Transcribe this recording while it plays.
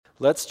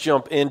Let's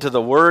jump into the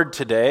Word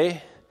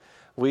today.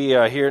 We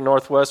here at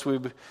Northwest, we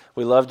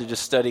love to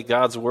just study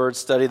God's Word,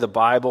 study the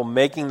Bible.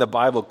 Making the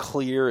Bible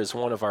clear is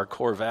one of our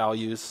core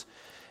values.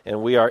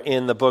 And we are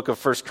in the book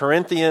of 1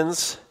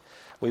 Corinthians.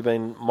 We've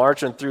been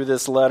marching through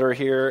this letter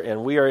here,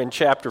 and we are in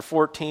chapter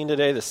 14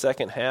 today, the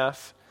second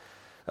half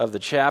of the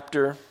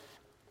chapter.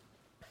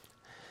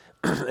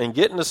 And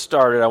getting us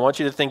started, I want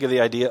you to think of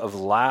the idea of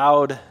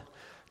loud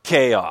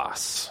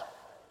chaos.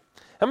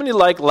 How many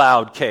like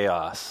loud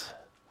chaos?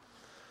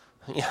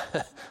 Yeah,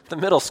 the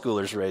middle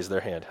schoolers raised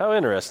their hand. How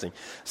interesting.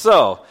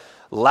 So,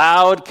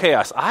 loud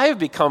chaos. I have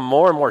become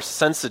more and more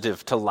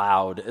sensitive to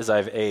loud as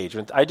I've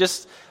aged. I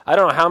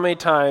don't know how many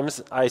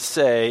times I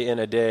say in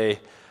a day,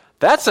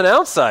 that's an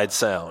outside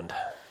sound,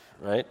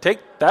 right?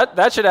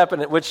 That should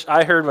happen, which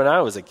I heard when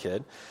I was a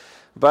kid.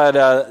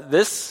 But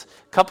this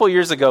couple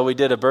years ago, we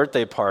did a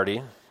birthday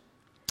party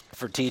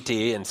for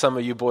TT, and some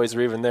of you boys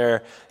were even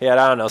there. He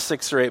had,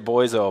 6 or 8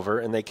 boys over,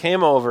 and they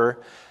came over.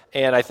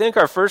 And I think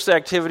our first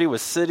activity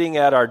was sitting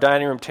at our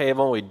dining room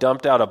table, and we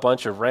dumped out a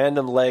bunch of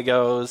random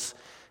Legos,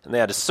 and they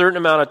had a certain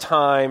amount of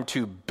time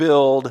to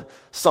build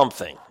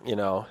something,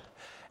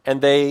 And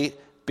they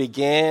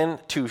began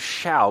to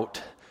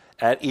shout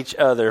at each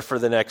other for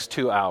the next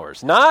 2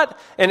 hours. Not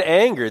in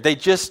anger, they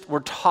just were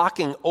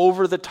talking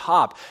over the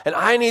top. And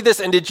I need this,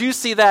 and did you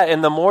see that?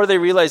 And the more they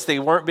realized they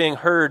weren't being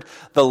heard,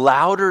 the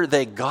louder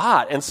they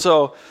got. And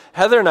so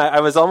Heather and I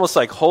was almost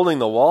like holding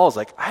the walls,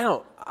 like, I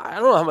don't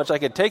know how much I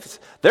could take this.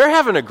 They're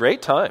having a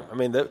great time.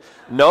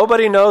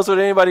 Nobody knows what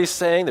anybody's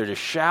saying. They're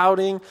just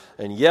shouting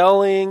and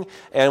yelling.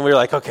 And we're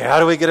like, okay, how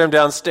do we get them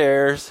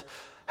downstairs?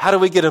 How do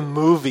we get a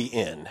movie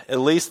in? At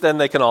least then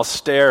they can all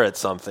stare at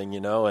something,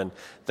 And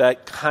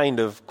that kind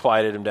of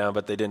quieted them down,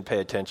 but they didn't pay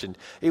attention.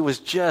 It was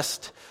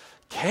just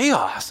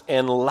chaos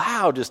and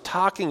loud, just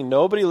talking,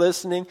 nobody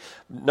listening.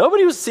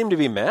 Nobody seemed to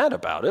be mad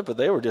about it, but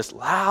they were just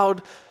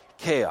loud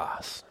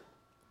chaos.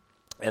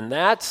 And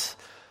that's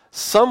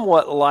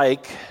somewhat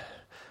like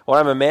what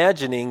I'm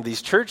imagining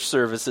these church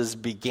services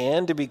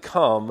began to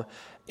become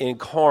in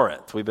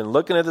Corinth. We've been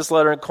looking at this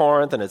letter in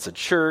Corinth, and it's a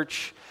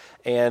church,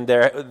 and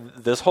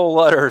this whole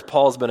letter,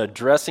 Paul's been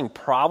addressing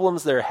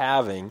problems they're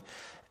having,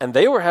 and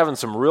they were having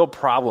some real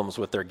problems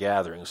with their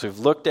gatherings. We've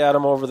looked at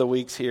them over the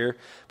weeks here,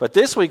 but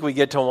this week we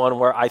get to one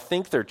where I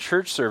think their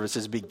church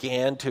services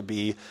began to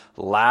be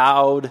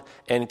loud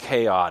and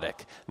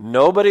chaotic.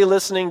 Nobody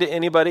listening to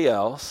anybody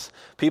else,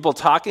 people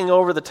talking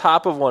over the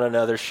top of one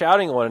another,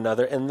 shouting at one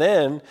another, and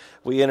then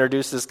we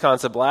introduced this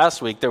concept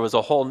last week. There was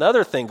a whole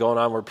other thing going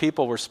on where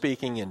people were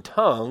speaking in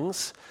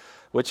tongues,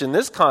 which in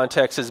this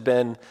context has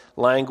been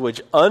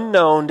language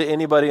unknown to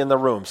anybody in the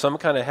room, some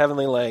kind of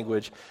heavenly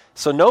language.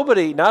 So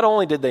not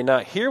only did they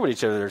not hear what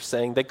each other were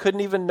saying, they couldn't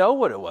even know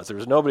what it was. There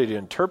was nobody to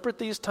interpret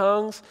these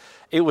tongues.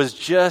 It was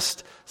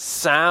just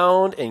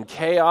sound and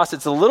chaos.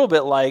 It's a little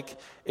bit like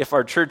if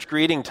our church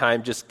greeting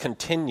time just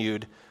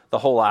continued the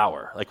whole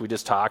hour. Like we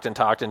just talked and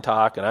talked and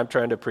talked, and I'm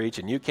trying to preach,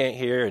 and you can't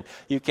hear,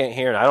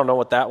 and I don't know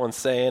what that one's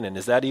saying, and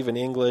is that even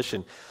English?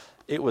 And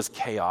it was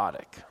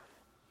chaotic.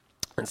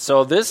 And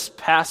so this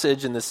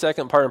passage in the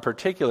second part in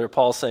particular,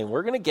 Paul's saying,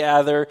 we're going to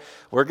gather,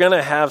 we're going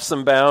to have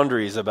some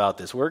boundaries about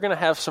this. We're going to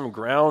have some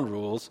ground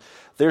rules.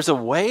 There's a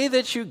way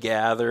that you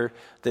gather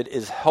that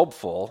is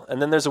helpful,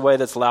 and then there's a way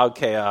that's loud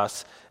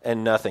chaos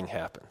and nothing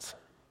happens.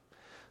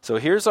 So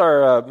here's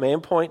our main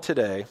point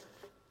today.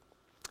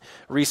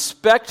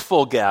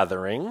 Respectful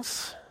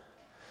gatherings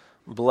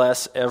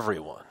bless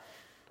everyone.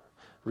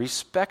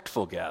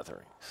 Respectful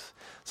gatherings.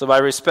 So by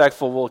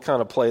respectful, we'll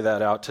kind of play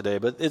that out today.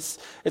 But it's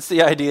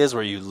the ideas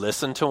where you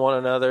listen to one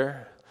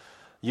another,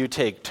 you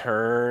take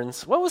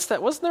turns. What was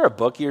that? Wasn't there a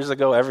book years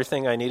ago,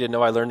 Everything I Need to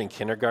Know I Learned in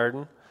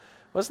Kindergarten?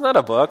 Wasn't that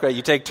a book, right?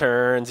 You take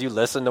turns, you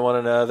listen to one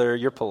another,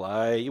 you're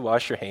polite, you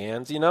wash your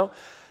hands,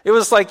 It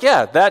was like,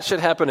 yeah, that should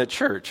happen at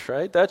church,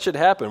 right? That should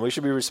happen. We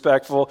should be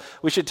respectful.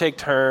 We should take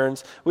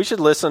turns. We should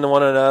listen to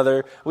one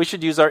another. We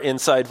should use our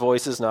inside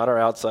voices, not our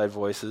outside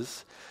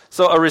voices.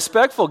 So a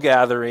respectful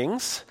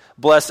gatherings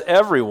bless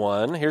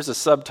everyone. Here's a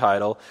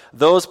subtitle: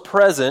 those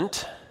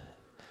present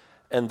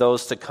and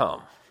those to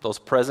come. Those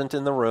present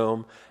in the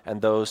room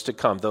and those to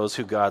come, those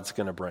who God's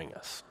going to bring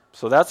us.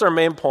 So that's our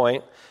main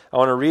point. I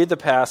want to read the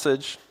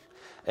passage,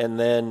 and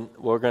then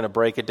we're going to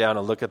break it down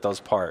and look at those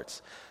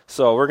parts.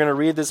 So we're going to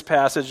read this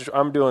passage.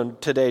 I'm doing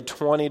today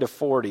 20 to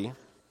 40.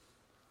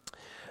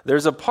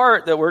 There's a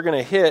part that we're going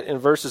to hit in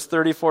verses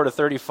 34 to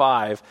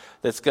 35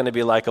 that's going to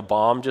be like a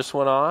bomb just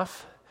went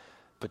off.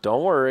 But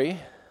don't worry,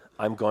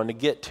 I'm going to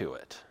get to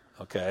it,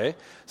 okay?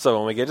 So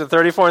when we get to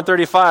 34 and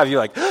 35, you're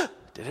like,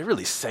 did it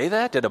really say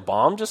that? Did a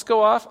bomb just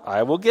go off?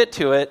 I will get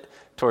to it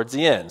towards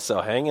the end,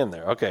 so hang in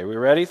there. Okay, we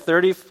ready?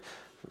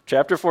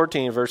 Chapter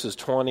 14, verses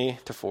 20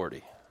 to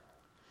 40.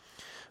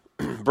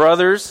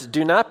 Brothers,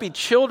 do not be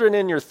children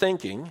in your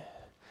thinking.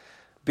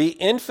 Be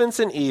infants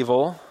in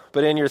evil,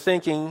 but in your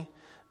thinking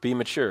be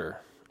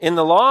mature. In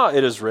the law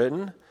it is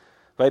written,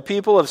 by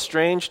people of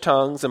strange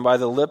tongues and by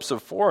the lips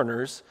of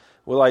foreigners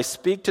will I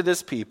speak to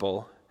this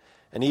people,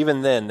 and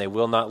even then they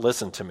will not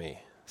listen to me,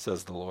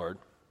 says the Lord.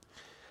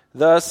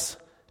 Thus,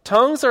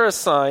 Tongues are a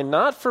sign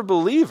not for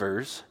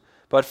believers,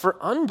 but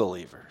for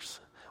unbelievers,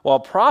 while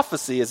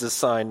prophecy is a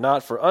sign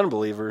not for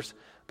unbelievers,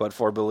 but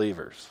for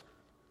believers.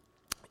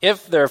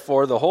 If,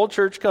 therefore, the whole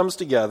church comes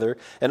together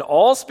and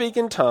all speak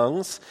in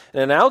tongues,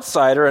 and an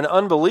outsider, an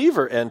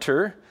unbeliever,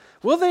 enter,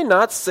 will they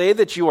not say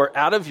that you are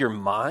out of your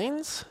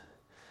minds?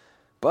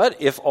 But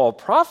if all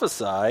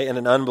prophesy and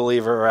an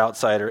unbeliever or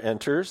outsider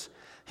enters,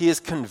 he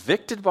is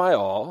convicted by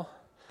all,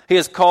 he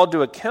is called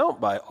to account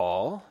by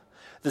all,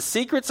 the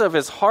secrets of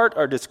his heart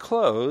are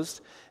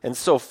disclosed, and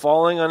so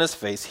falling on his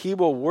face, he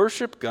will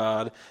worship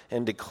God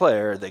and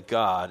declare that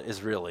God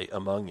is really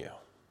among you.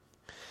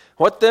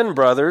 What then,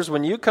 brothers,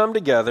 when you come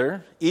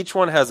together, each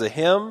one has a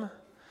hymn,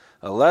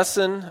 a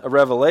lesson, a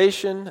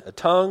revelation, a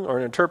tongue, or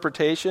an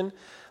interpretation,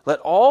 let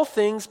all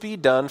things be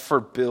done for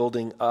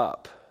building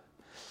up.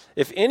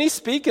 If any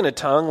speak in a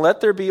tongue,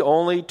 let there be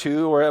only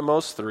 2 or at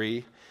most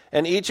 3,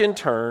 and each in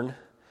turn,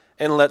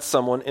 and let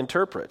someone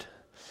interpret.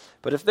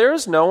 But if there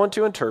is no one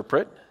to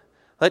interpret,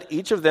 let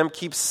each of them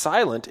keep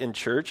silent in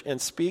church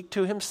and speak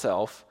to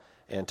himself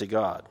and to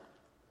God.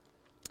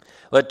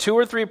 Let 2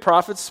 or 3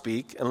 prophets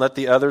speak, and let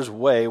the others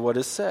weigh what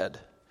is said.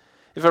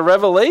 If a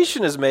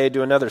revelation is made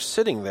to another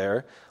sitting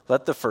there,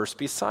 let the first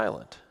be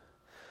silent.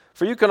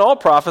 For you can all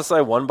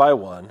prophesy one by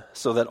one,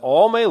 so that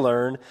all may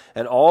learn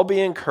and all be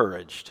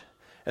encouraged.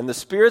 And the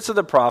spirits of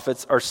the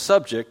prophets are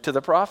subject to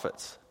the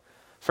prophets.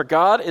 For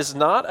God is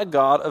not a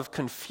God of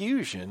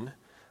confusion,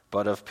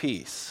 but of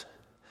peace.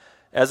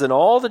 As in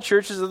all the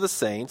churches of the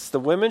saints, the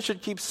women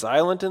should keep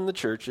silent in the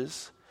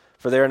churches,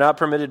 for they are not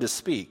permitted to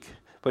speak,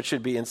 but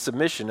should be in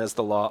submission, as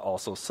the law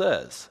also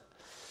says.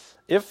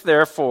 If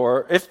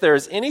there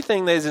is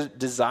anything they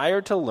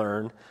desire to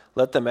learn,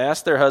 let them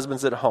ask their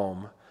husbands at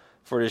home,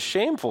 for it is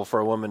shameful for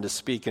a woman to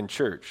speak in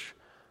church.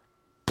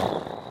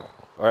 All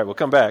right, we'll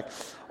come back.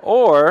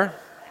 Or,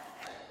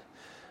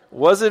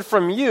 was it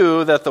from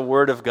you that the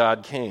word of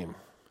God came?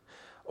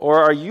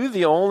 Or are you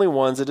the only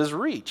ones it has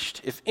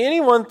reached? If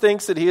anyone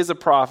thinks that he is a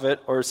prophet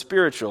or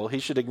spiritual, he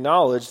should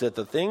acknowledge that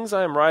the things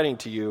I am writing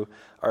to you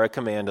are a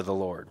command of the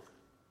Lord.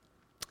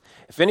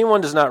 If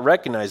anyone does not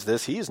recognize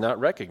this, he is not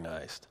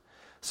recognized.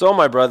 So,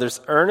 my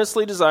brothers,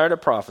 earnestly desire to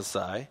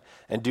prophesy,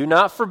 and do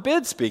not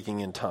forbid speaking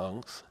in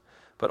tongues,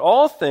 but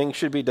all things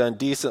should be done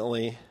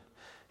decently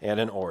and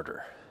in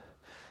order.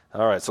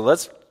 All right, so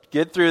let's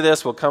get through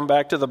this. We'll come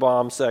back to the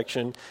bomb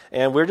section.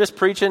 And we're just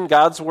preaching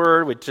God's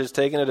word. We're just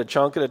taking it a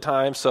chunk at a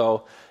time.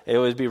 So it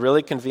would be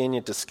really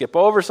convenient to skip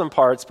over some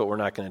parts, but we're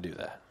not going to do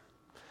that.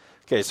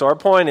 Okay, so our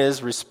point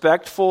is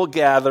respectful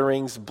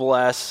gatherings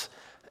bless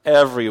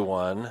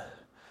everyone,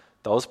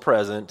 those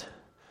present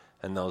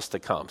and those to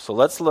come. So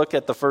let's look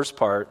at the first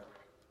part,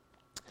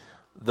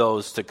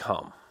 those to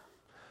come.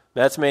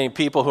 That's meaning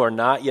people who are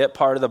not yet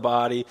part of the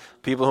body,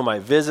 people who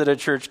might visit a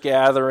church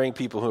gathering,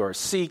 people who are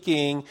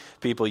seeking,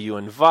 people you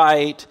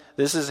invite.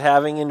 This is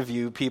having in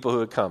view people who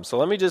would come. So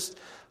let me just,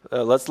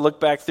 let's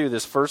look back through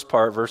this first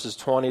part, verses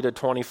 20 to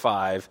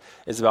 25,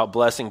 is about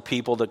blessing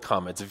people to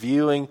come. It's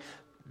viewing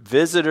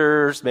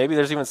visitors. Maybe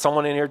there's even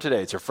someone in here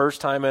today. It's your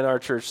first time in our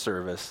church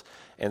service.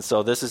 And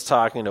so this is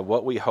talking to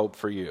what we hope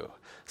for you.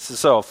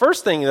 So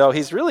first thing, though,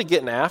 he's really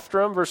getting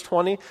after them. Verse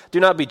 20,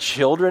 do not be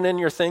children in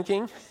your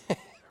thinking.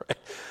 Right?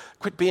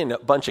 Quit being a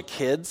bunch of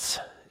kids.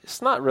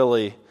 It's not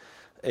really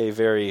a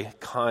very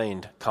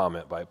kind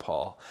comment by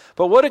Paul.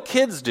 But what do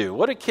kids do?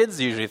 What are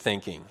kids usually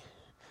thinking?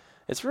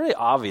 It's really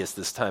obvious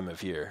this time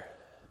of year.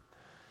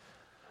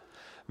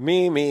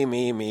 Me, mine,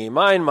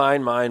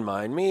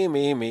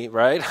 me,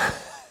 right?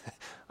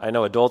 I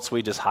know adults,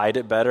 we just hide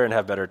it better and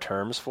have better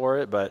terms for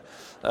it, but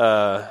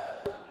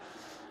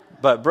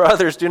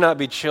brothers, do not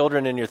be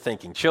children in your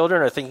thinking.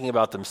 Children are thinking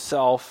about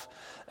themselves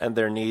and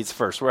their needs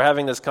first. We're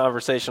having this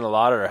conversation a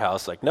lot at our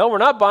house, like, no, we're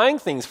not buying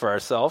things for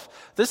ourselves.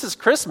 This is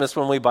Christmas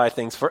when we buy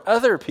things for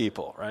other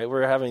people, right?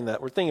 We're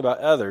thinking about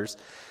others.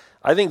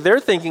 I think they're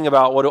thinking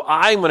about, what do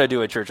I'm going to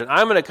do at church, and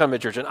I'm going to come to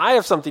church, and I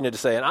have something to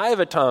say, and I have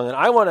a tongue, and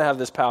I want to have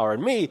this power,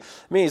 and me,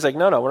 he's like,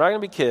 no, we're not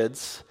going to be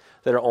kids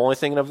that are only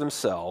thinking of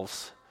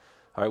themselves.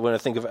 All right, we want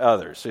to think of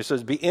others. So he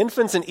says, be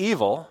infants in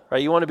evil,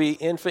 right? You want to be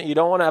infant, you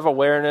don't want to have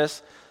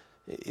awareness.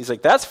 He's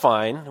like, that's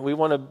fine. We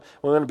want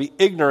to be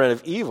ignorant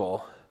of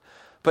evil.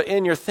 But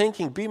in your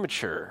thinking, be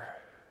mature.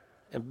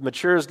 And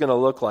mature is going to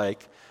look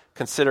like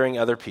considering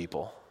other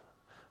people,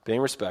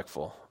 being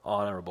respectful,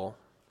 honorable.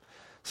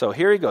 So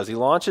here he goes. He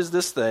launches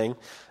this thing.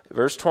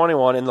 Verse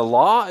 21, in the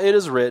law it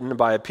is written,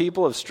 by a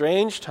people of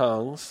strange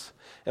tongues,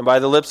 and by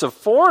the lips of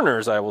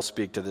foreigners I will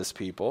speak to this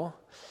people.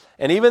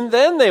 And even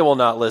then they will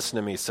not listen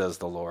to me, says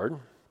the Lord.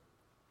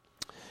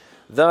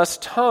 Thus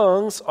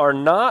tongues are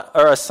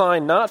a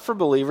sign not for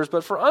believers,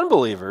 but for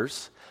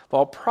unbelievers,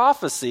 while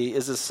prophecy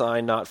is a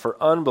sign not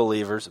for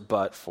unbelievers,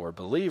 but for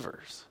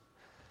believers.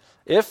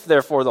 If,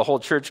 therefore, the whole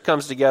church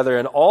comes together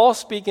and all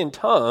speak in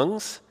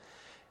tongues,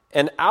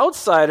 and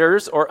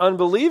outsiders or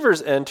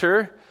unbelievers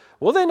enter,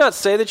 will they not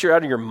say that you're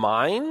out of your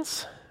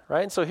minds?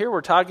 Right? And so here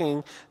we're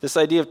talking, this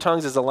idea of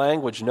tongues is a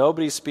language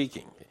nobody's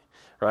speaking,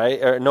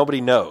 right? Or nobody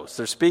knows.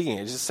 They're speaking.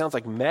 It just sounds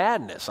like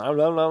madness.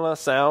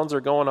 Sounds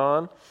are going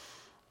on.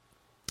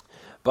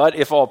 But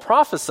if all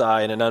prophesy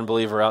and an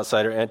unbeliever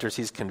outsider enters,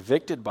 he's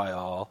convicted by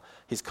all,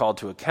 he's called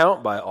to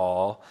account by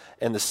all,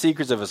 and the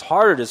secrets of his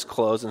heart are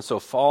disclosed, and so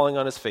falling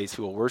on his face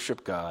he will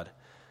worship God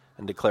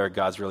and declare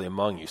God's really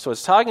among you. So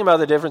it's talking about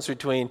the difference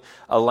between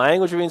a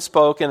language being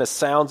spoken, a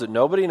sounds that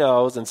nobody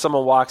knows, and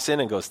someone walks in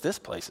and goes, this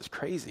place is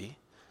crazy,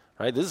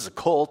 right? This is a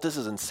cult, this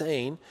is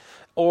insane.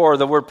 Or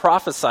the word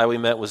prophesy we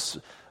meant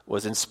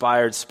was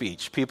inspired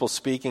speech, people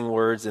speaking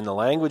words in the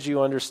language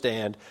you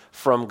understand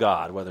from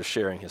God, whether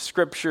sharing his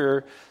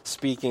scripture,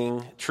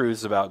 speaking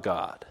truths about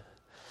God.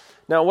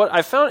 Now, what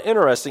I found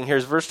interesting here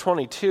is verse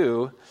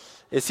 22,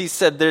 is he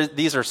said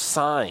these are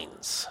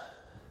signs,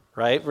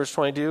 right? Verse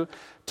 22,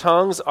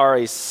 tongues are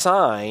a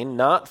sign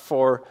not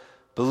for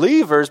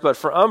believers but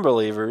for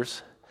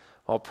unbelievers,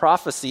 while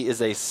prophecy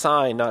is a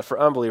sign not for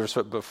unbelievers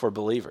but for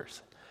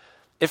believers.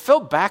 It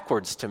felt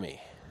backwards to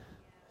me.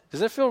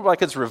 Doesn't it feel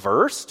like it's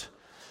reversed?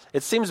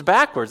 It seems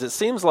backwards. It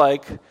seems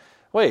like,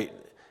 wait,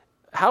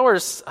 how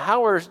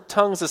are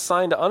tongues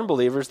assigned to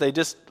unbelievers? They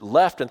just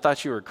left and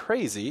thought you were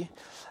crazy.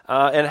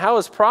 And how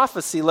is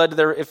prophecy led to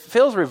their... It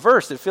feels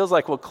reversed. It feels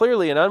like, well,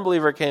 clearly an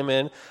unbeliever came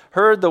in,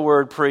 heard the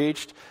word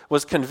preached,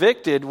 was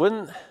convicted.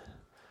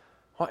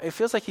 It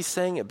feels like he's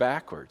saying it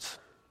backwards.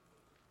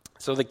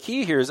 So the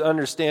key here is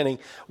understanding,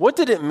 what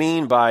did it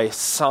mean by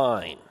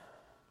sign?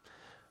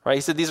 Right?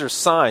 He said these are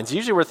signs.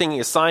 Usually we're thinking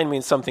a sign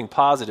means something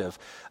positive.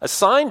 A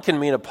sign can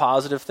mean a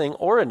positive thing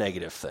or a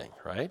negative thing,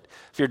 right?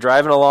 If you're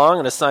driving along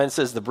and a sign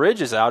says the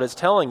bridge is out, it's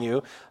telling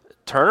you,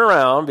 turn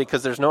around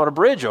because there's not a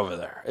bridge over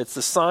there. It's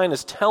the sign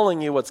is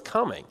telling you what's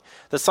coming.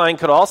 The sign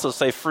could also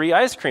say free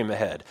ice cream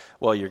ahead.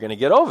 Well, you're going to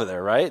get over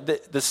there, right?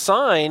 The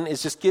sign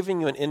is just giving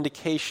you an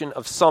indication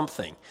of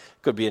something.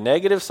 It could be a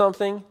negative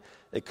something.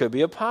 It could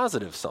be a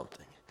positive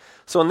something.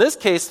 So in this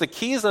case, the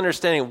key is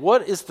understanding,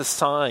 what is the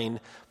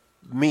sign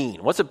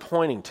mean? What's it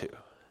pointing to?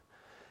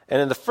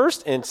 And in the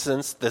first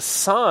instance, the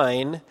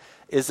sign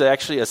is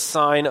actually a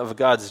sign of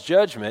God's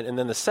judgment. And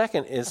then the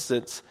second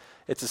instance,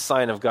 it's a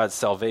sign of God's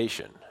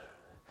salvation.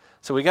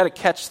 So we got to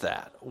catch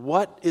that.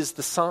 What is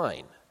the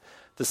sign?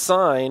 The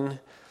sign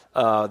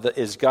that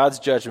is God's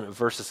judgment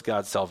versus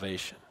God's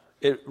salvation.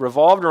 It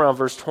revolved around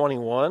verse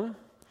 21,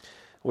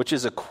 which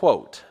is a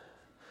quote.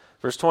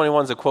 Verse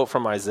 21 is a quote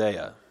from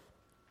Isaiah.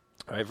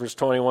 All right, verse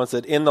 21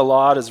 said, "In the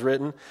law it is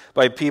written,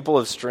 by people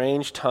of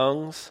strange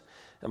tongues,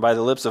 and by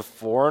the lips of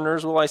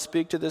foreigners will I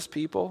speak to this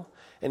people,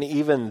 and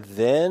even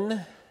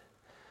then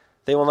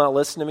they will not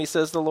listen to me,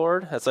 says the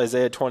Lord." That's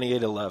Isaiah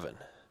 28:11.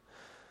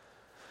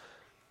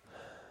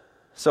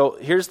 So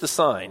here's the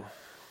sign.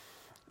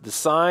 The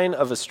sign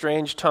of a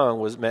strange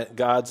tongue meant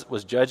God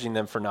was judging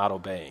them for not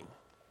obeying.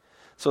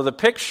 So the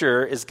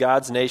picture is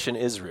God's nation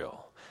Israel.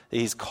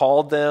 He's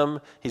called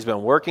them, he's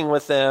been working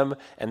with them,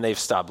 and they've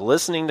stopped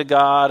listening to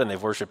God, and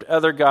they've worshiped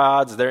other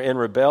gods. They're in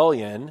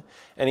rebellion.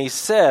 And he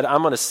said,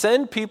 I'm going to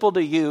send people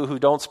to you who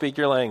don't speak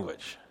your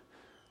language,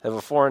 have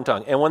a foreign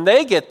tongue. And when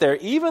they get there,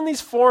 even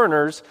these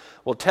foreigners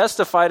will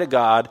testify to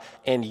God,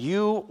 and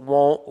you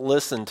won't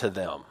listen to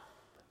them.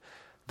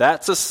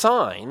 That's a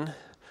sign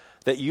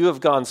that you have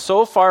gone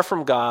so far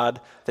from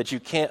God that you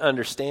can't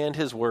understand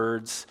his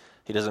words.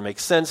 He doesn't make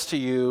sense to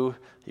you.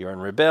 You're in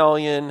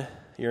rebellion.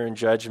 You're in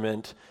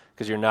judgment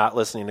because you're not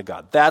listening to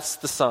God. That's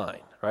the sign,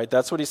 right?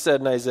 That's what he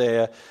said in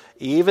Isaiah.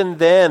 Even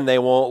then, they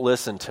won't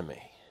listen to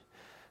me.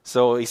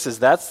 So he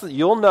says,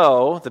 you'll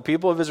know, the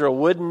people of Israel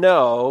would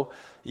know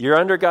you're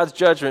under God's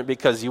judgment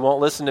because you won't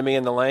listen to me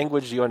in the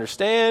language you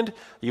understand.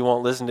 You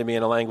won't listen to me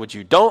in a language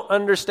you don't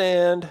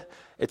understand.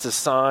 It's a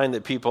sign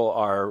that people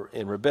are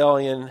in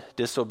rebellion,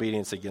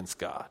 disobedience against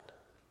God.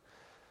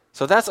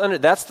 So that's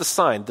the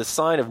sign. The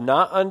sign of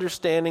not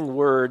understanding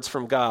words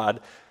from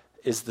God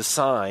is the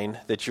sign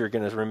that you're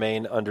going to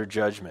remain under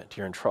judgment.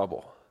 You're in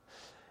trouble.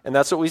 And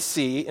that's what we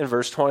see in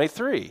verse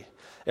 23.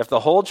 If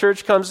the whole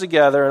church comes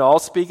together and all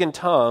speak in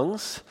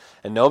tongues,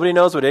 and nobody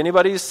knows what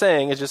anybody is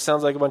saying, it just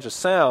sounds like a bunch of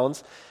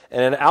sounds,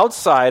 and an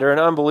outsider, an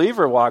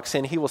unbeliever walks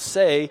in, he will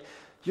say,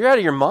 you're out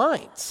of your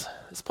minds.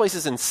 This place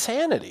is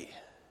insanity.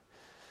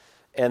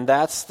 And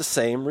that's the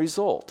same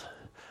result.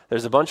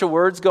 There's a bunch of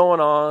words going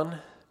on.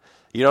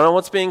 You don't know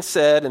what's being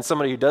said, and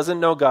somebody who doesn't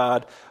know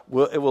God,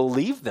 it will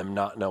leave them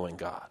not knowing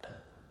God.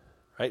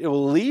 Right? It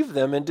will leave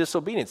them in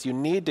disobedience. You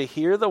need to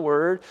hear the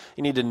word.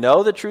 You need to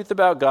know the truth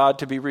about God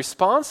to be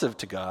responsive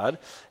to God.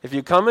 If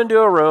you come into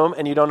a room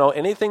and you don't know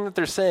anything that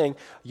they're saying,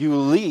 you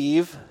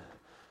leave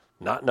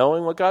not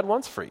knowing what God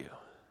wants for you.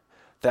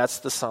 That's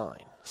the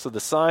sign. So the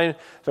sign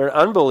for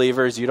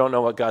unbelievers, you don't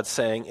know what God's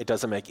saying. It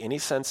doesn't make any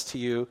sense to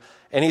you.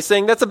 And he's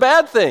saying that's a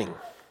bad thing.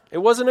 It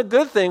wasn't a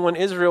good thing when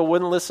Israel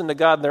wouldn't listen to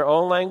God in their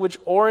own language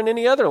or in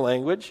any other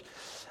language.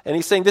 And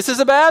he's saying this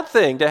is a bad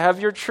thing to have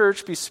your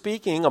church be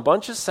speaking a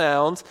bunch of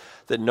sounds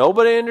that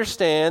nobody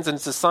understands, and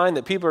it's a sign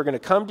that people are going to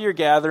come to your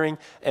gathering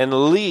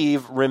and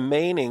leave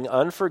remaining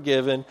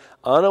unforgiven,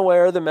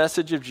 unaware of the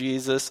message of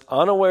Jesus,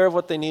 unaware of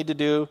what they need to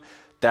do.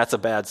 That's a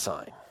bad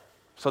sign.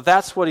 So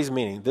that's what he's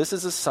meaning. This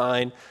is a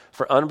sign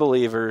for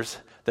unbelievers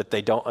that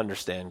they don't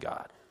understand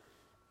God.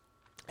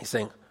 He's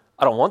saying,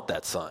 I don't want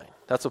that sign.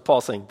 That's what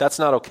Paul's saying. That's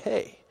not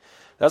okay.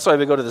 That's why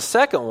we go to the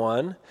second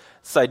one,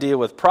 this idea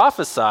with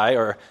prophesy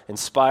or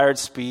inspired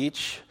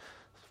speech,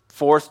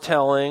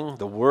 forthtelling,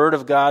 the word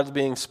of God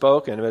being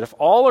spoken. But if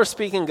all are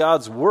speaking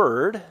God's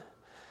word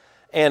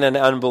and an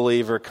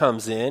unbeliever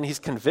comes in, he's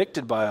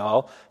convicted by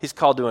all, he's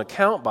called to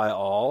account by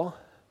all,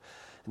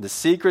 and the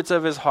secrets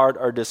of his heart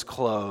are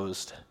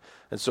disclosed.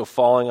 And so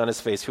falling on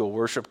his face, he will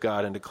worship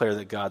God and declare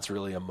that God's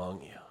really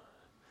among you.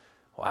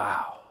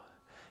 Wow.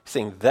 He's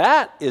saying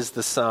that is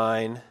the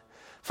sign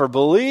for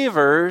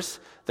believers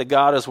that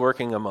God is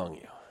working among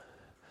you.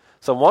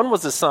 So one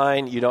was a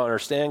sign you don't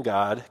understand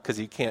God because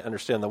you can't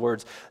understand the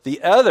words.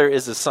 The other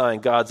is a sign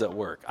God's at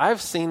work.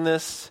 I've seen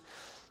this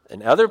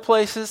in other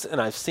places,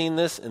 and I've seen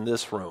this in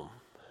this room.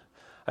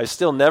 I've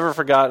still never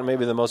forgotten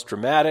maybe the most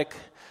dramatic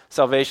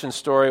salvation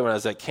story when I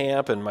was at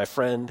camp, and my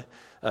friend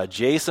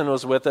Jason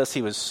was with us.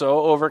 He was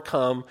so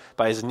overcome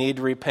by his need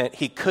to repent,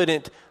 he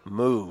couldn't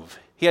move.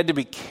 He had to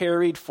be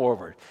carried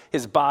forward.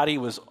 His body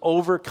was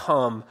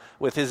overcome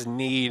with his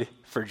need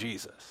for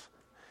Jesus.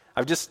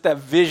 That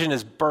vision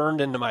is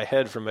burned into my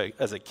head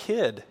as a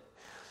kid.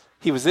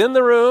 He was in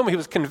the room, he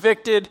was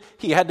convicted,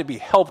 he had to be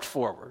helped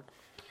forward.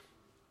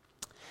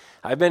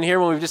 I've been here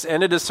when we've just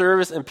ended a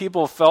service and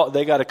people felt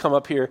they got to come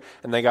up here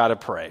and they got to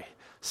pray.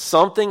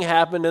 Something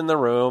happened in the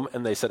room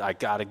and they said, I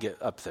got to get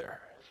up there.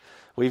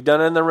 We've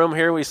done it in the room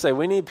here. We say,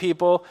 we need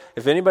people.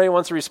 If anybody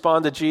wants to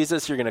respond to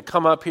Jesus, you're going to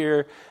come up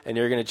here and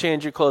you're going to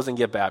change your clothes and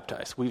get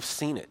baptized. We've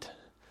seen it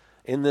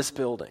in this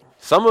building.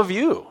 Some of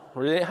you,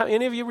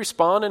 any of you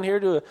respond in here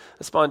to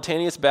a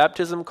spontaneous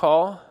baptism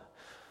call?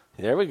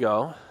 There we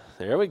go.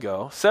 There we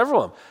go.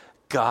 Several of them.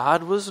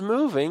 God was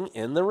moving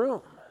in the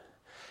room.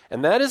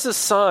 And that is a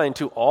sign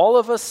to all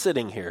of us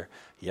sitting here.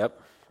 Yep,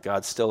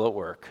 God's still at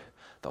work.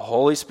 The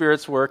Holy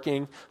Spirit's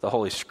working. The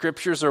Holy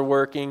Scriptures are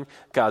working.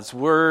 God's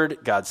Word,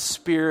 God's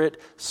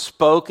Spirit,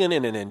 spoken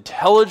in an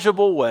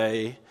intelligible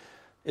way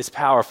is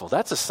powerful.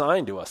 That's a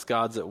sign to us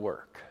God's at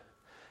work.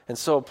 And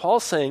so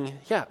Paul's saying,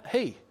 yeah,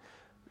 hey,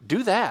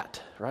 do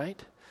that,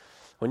 right?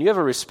 When you have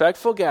a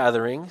respectful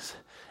gatherings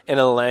in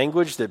a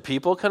language that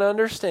people can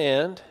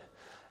understand,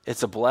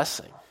 it's a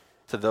blessing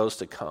to those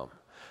to come.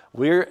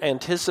 We're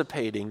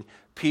anticipating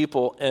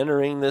people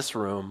entering this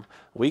room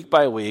week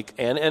by week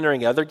and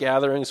entering other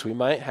gatherings we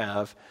might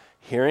have,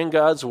 hearing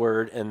God's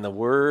word, and the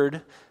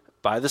word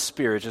by the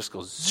Spirit just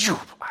goes,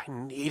 zoop, I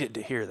needed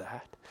to hear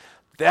that.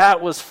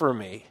 That was for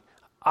me.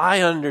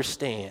 I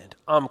understand.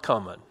 I'm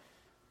coming.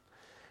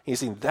 He's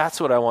saying, that's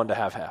what I want to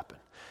have happen.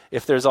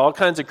 If there's all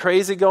kinds of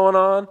crazy going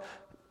on,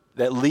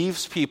 that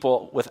leaves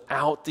people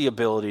without the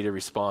ability to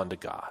respond to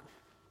God.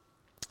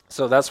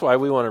 So that's why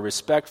we want a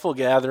respectful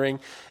gathering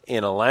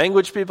in a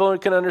language people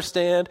can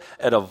understand,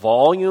 at a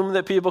volume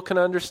that people can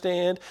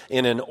understand,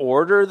 in an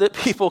order that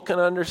people can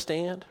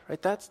understand.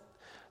 Right?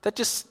 That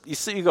just,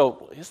 you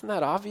go, isn't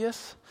that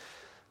obvious?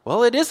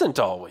 Well, it isn't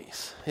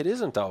always. It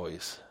isn't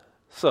always.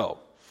 So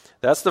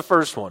that's the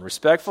first one.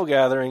 Respectful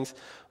gatherings,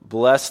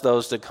 bless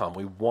those to come.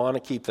 We want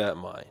to keep that in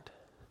mind.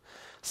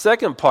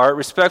 Second part,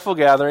 respectful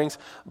gatherings,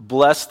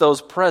 bless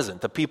those present,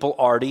 the people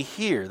already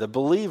here, the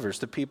believers,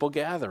 the people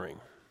gathering.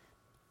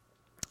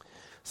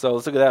 So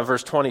let's look at that in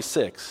verse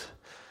 26.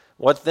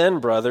 What then,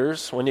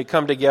 brothers, when you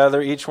come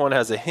together, each one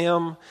has a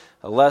hymn,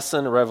 a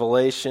lesson, a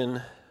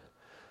revelation,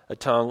 a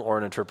tongue, or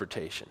an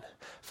interpretation.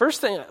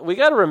 First thing, we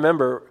got to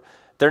remember,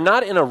 they're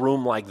not in a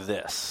room like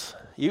this.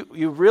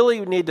 You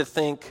really need to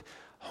think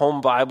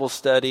home Bible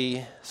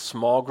study,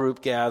 small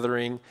group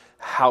gathering,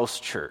 house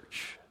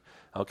church.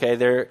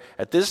 Okay,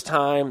 at this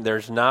time,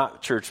 there's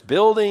not church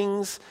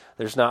buildings,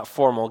 there's not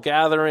formal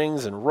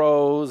gatherings and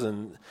rows,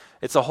 and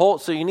it's a whole,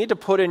 so you need to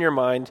put in your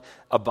mind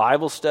a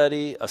Bible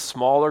study, a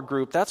smaller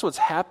group. That's what's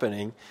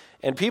happening,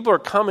 and people are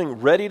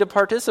coming ready to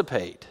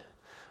participate,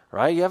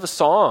 right? You have a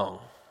song,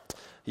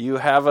 you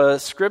have a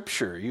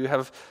scripture, you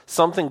have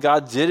something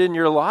God did in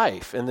your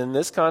life, and in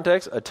this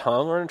context, a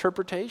tongue or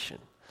interpretation.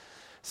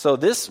 So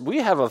this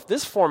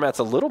format's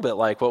a little bit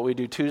like what we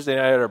do Tuesday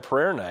night at our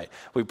prayer night.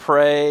 We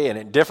pray, and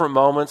at different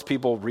moments,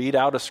 people read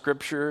out a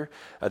scripture.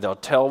 They'll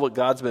tell what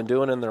God's been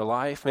doing in their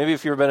life. Maybe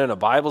if you've been in a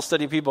Bible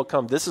study, people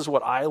come, this is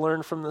what I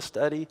learned from the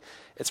study.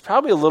 It's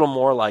probably a little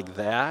more like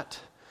that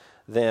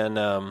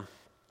than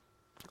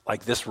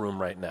like this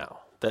room right now,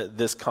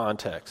 this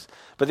context.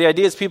 But the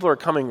idea is people are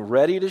coming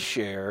ready to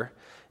share,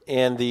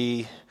 and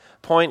the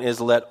point is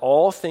let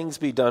all things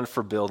be done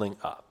for building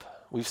up.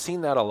 We've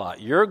seen that a lot.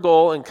 Your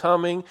goal in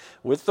coming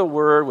with the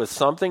word, with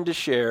something to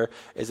share,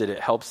 is that it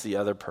helps the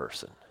other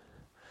person.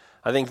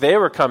 I think they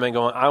were coming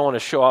going, I want to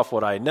show off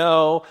what I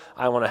know.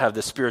 I want to have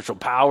the spiritual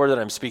power that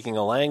I'm speaking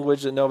a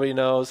language that nobody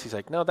knows. He's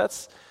like, no,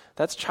 that's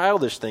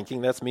childish thinking.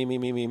 That's me.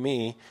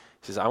 He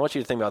says, I want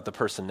you to think about the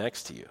person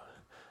next to you.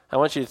 I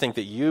want you to think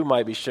that you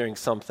might be sharing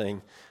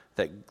something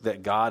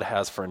that God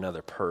has for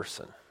another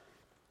person.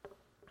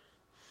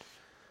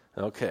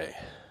 Okay.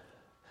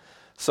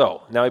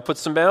 So, now he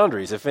puts some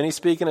boundaries. If any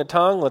speak in a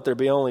tongue, let there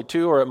be only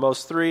 2 or at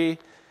most 3,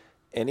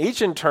 and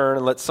each in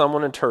turn let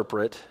someone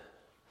interpret.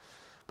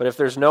 But if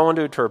there's no one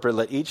to interpret,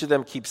 let each of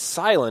them keep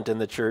silent in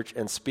the church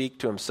and speak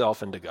to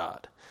himself and to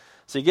God.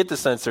 So you get the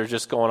sense they're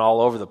just going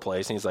all over the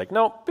place. And he's like,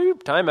 nope,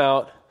 boop, time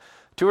out.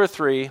 2 or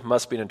 3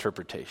 must be an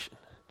interpretation.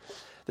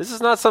 This is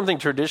not something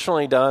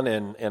traditionally done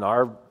in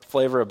our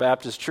flavor of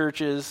Baptist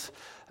churches.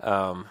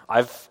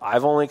 I've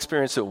only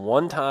experienced it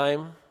one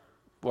time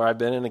where I've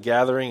been in a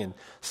gathering and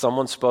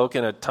someone spoke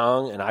in a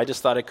tongue and I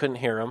just thought I couldn't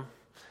hear him.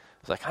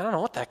 I was like, I don't know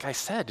what that guy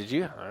said. Did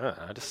you?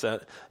 I just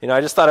said,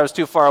 I just thought I was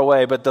too far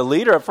away. But the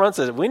leader up front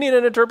said, we need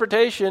an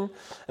interpretation.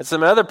 And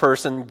some other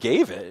person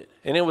gave it.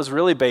 And it was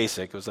really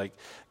basic. It was like,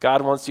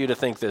 God wants you to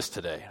think this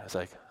today. I was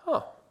like,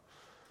 oh,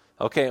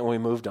 okay. And we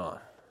moved on.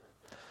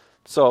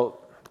 So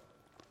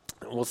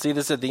we'll see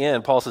this at the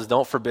end. Paul says,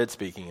 don't forbid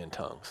speaking in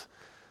tongues.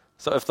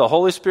 So if the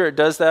Holy Spirit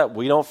does that,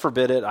 we don't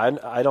forbid it.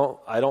 I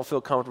don't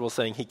feel comfortable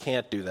saying he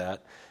can't do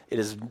that. It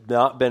has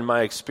not been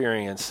my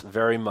experience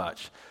very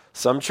much.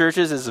 Some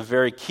churches is a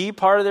very key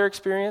part of their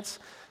experience.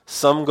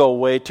 Some go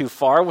way too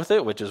far with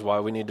it, which is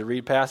why we need to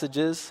read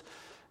passages.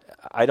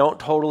 I don't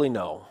totally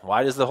know.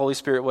 Why does the Holy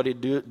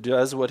Spirit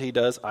does what he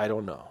does? I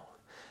don't know.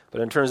 But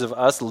in terms of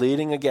us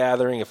leading a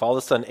gathering, if all of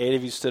a sudden 8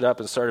 of you stood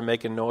up and started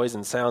making noise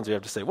and sounds, you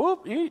have to say,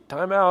 whoop,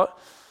 time out.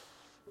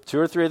 2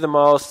 or 3 at the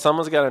most.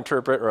 Someone's got to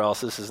interpret or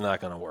else this is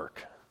not going to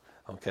work.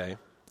 Okay?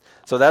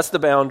 So that's the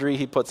boundary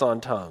he puts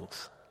on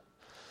tongues.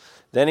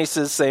 Then he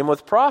says, same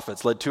with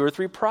prophets. Let 2 or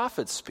 3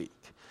 prophets speak.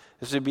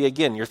 This would be,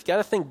 again, you've got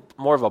to think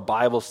more of a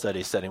Bible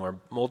study setting where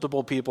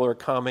multiple people are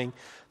coming,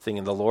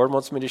 thinking the Lord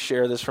wants me to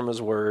share this from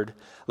his word.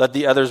 Let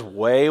the others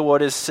weigh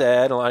what is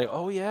said. And like,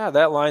 oh, yeah,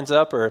 that lines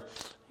up. Or,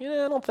 I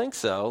don't think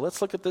so.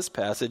 Let's look at this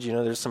passage.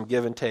 There's some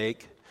give and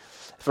take.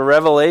 If a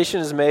revelation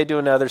is made to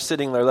another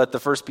sitting there, let the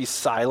first be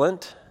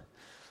silent.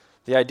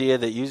 The idea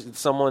that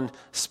someone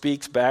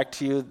speaks back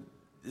to you,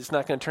 it's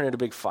not going to turn into a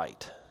big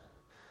fight.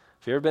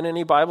 Have you ever been in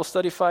any Bible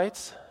study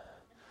fights?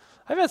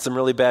 I've had some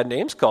really bad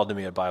names called to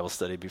me at Bible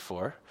study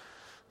before.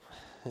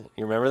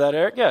 You remember that,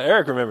 Eric? Yeah,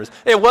 Eric remembers.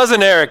 It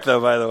wasn't Eric, though,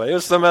 by the way. It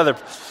was some other.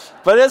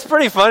 But it's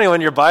pretty funny when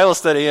your Bible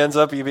study ends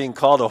up you being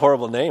called a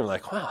horrible name.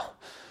 Like, wow,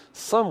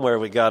 somewhere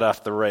we got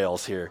off the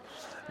rails here.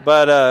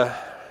 But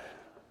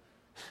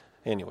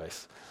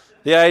anyways,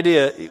 the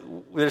idea,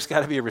 there's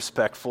got to be a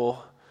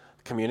respectful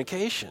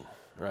communication,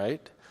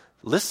 right?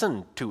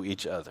 Listen to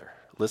each other.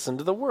 Listen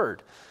to the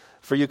word.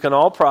 For you can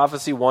all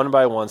prophesy one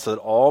by one so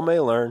that all may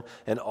learn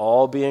and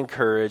all be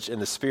encouraged,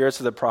 and the spirits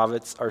of the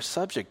prophets are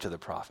subject to the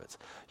prophets.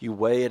 You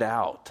weigh it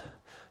out.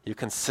 You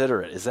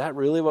consider it. Is that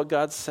really what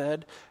God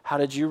said? How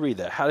did you read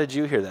that? How did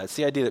you hear that? It's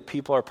the idea that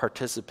people are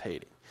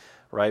participating,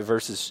 right,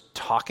 versus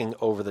talking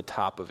over the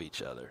top of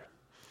each other.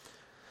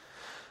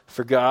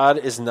 For God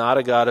is not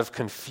a God of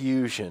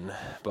confusion,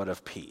 but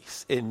of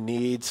peace. It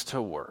needs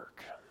to work.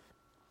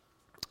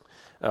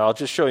 I'll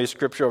just show you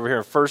scripture over here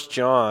in 1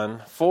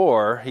 John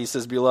 4. He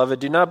says, Beloved,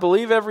 do not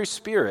believe every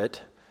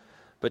spirit,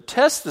 but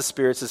test the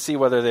spirits to see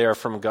whether they are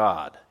from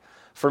God.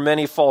 For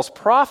many false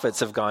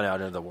prophets have gone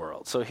out into the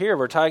world. So here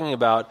we're talking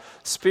about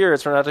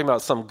spirits. We're not talking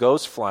about some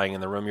ghost flying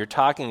in the room. You're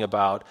talking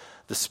about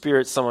the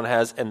spirit someone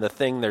has and the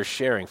thing they're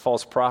sharing.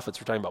 False prophets,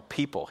 we're talking about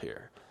people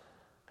here.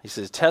 He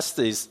says, test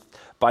these.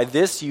 By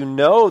this you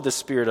know the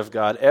Spirit of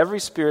God. Every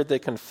spirit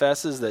that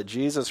confesses that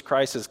Jesus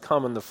Christ has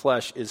come in the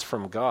flesh is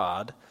from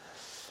God.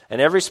 And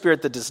every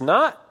spirit that does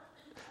not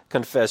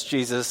confess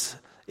Jesus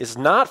is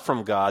not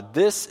from God.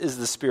 This is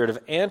the spirit of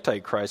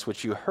Antichrist,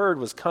 which you heard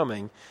was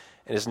coming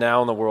and is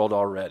now in the world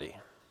already.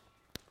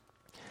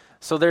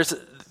 So there's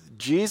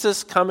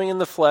Jesus coming in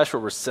the flesh,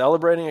 what we're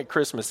celebrating at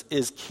Christmas,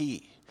 is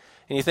key.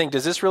 And you think,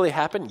 does this really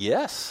happen?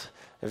 Yes.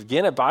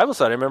 Again, at Bible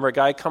study, I remember a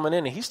guy coming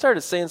in and he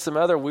started saying some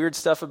other weird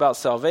stuff about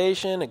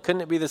salvation. And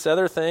couldn't it be this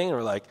other thing? And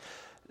we're like,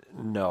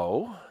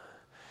 no,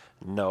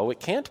 it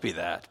can't be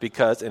that,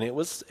 because, and it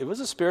was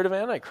a spirit of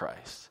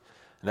Antichrist.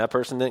 And that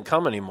person didn't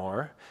come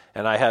anymore.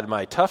 And I had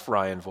my tough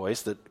Ryan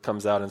voice that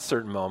comes out in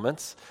certain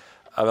moments.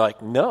 I'm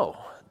like, no,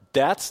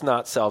 that's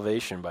not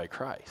salvation by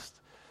Christ.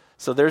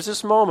 So there's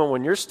this moment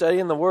when you're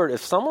studying the Word,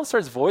 if someone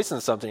starts voicing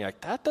something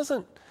like, that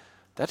doesn't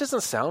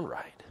sound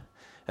right.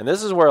 And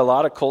this is where a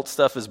lot of cult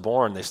stuff is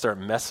born. They start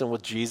messing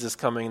with Jesus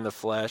coming in the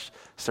flesh,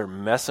 start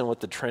messing with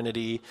the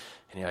Trinity,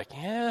 and you're like,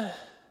 yeah,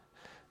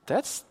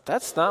 that's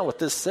not what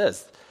this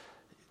says.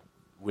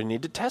 We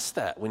need to test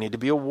that. We need to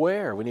be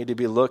aware. We need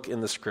to look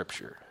in the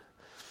Scripture.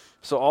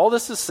 So all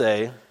this to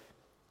say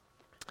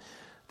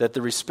that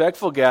the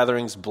respectful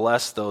gatherings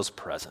bless those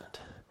present,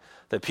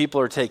 that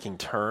people are taking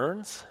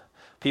turns,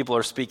 people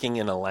are speaking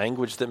in a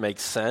language that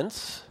makes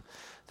sense,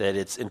 that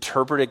it's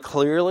interpreted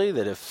clearly,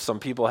 that if some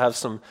people have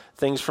some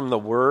things from the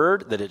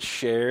Word, that it's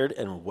shared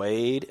and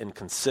weighed and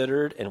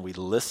considered, and we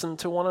listen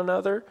to one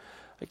another.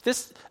 Like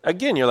this,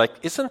 again, you're like,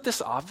 isn't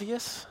this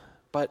obvious?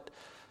 But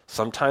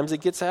sometimes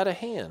it gets out of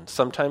hand.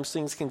 Sometimes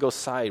things can go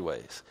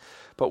sideways.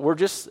 But we're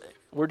just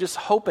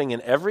hoping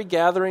in every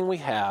gathering we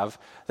have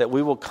that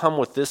we will come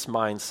with this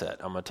mindset.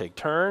 I'm going to take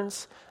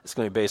turns. It's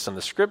going to be based on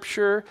the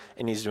Scripture.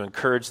 It needs to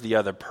encourage the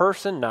other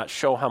person, not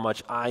show how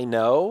much I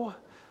know.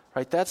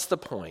 Right? That's the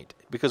point.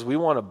 Because we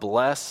want to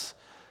bless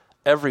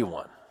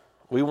everyone.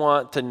 We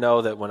want to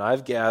know that when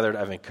I've gathered,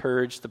 I've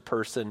encouraged the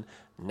person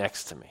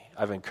next to me.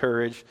 I've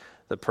encouraged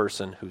the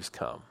person who's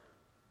come.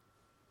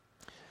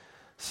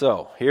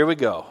 So, here we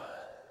go.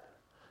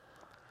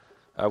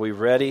 Are we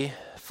ready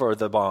for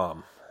the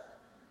bomb?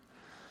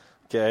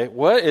 Okay,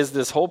 what is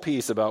this whole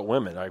piece about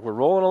women? Like, we're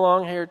rolling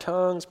along here,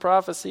 tongues,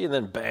 prophecy, and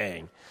then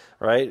bang,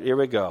 right? Here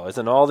we go. As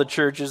in all the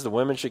churches, the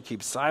women should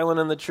keep silent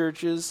in the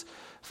churches,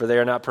 for they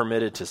are not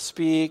permitted to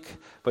speak,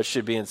 but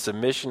should be in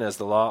submission, as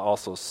the law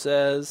also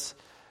says.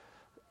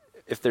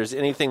 If there's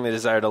anything they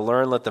desire to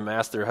learn, let them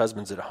ask their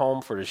husbands at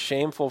home, for it is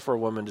shameful for a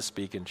woman to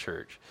speak in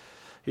church.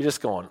 You're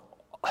just going,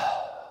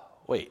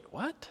 wait,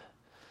 what?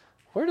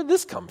 Where did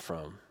this come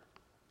from?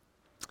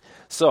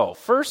 So,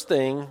 first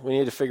thing we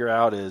need to figure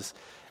out is,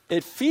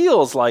 it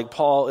feels like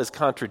Paul is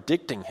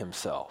contradicting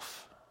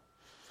himself.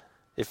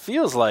 It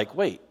feels like,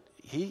 wait,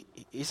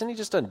 isn't he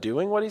just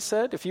undoing what he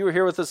said? If you were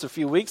here with us a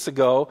few weeks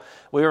ago,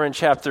 we were in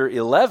chapter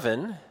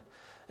 11,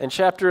 and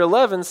chapter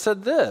 11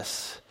 said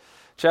this.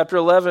 Chapter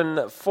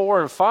 11,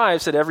 4 and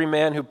 5 said, every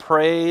man who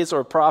prays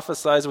or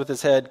prophesies with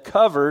his head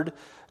covered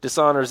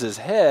dishonors his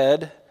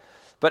head,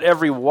 but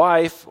every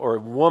wife or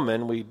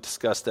woman, we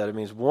discussed that, it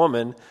means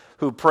woman,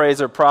 who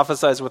prays or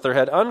prophesies with her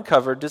head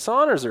uncovered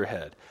dishonors her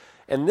head.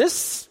 And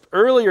this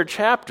earlier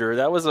chapter,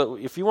 that was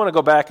if you want to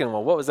go back and,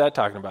 well, what was that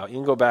talking about? You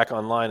can go back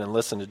online and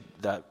listen to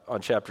that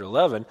on chapter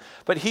 11.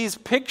 But he's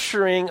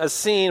picturing a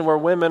scene where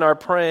women are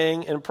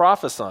praying and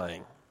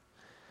prophesying.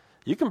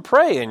 You can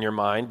pray in your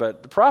mind,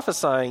 but the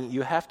prophesying,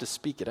 you have to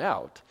speak it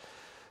out.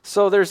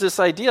 So there's this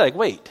idea like,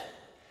 wait,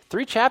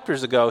 3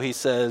 chapters ago he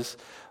says,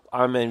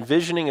 I'm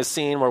envisioning a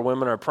scene where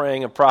women are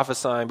praying and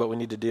prophesying, but we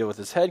need to deal with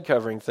this head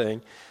covering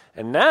thing.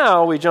 And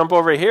now we jump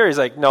over here, he's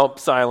like, nope,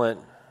 silent,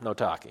 no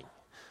talking.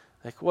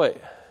 Like,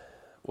 what?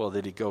 Well,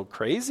 did he go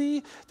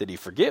crazy? Did he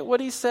forget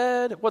what he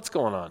said? What's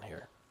going on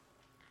here?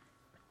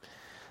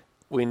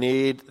 We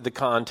need the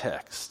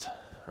context,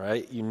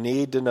 right? You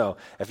need to know.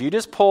 If you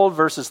just pulled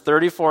verses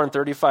 34 and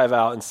 35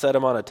 out and set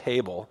them on a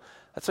table,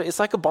 it's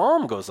like a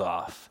bomb goes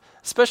off.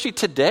 Especially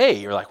today,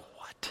 you're like,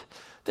 what?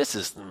 This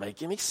doesn't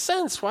make any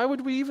sense. Why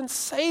would we even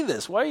say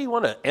this? Why do you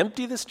want to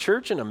empty this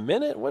church in a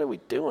minute? What are we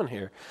doing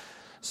here?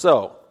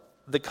 So,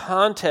 the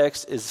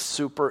context is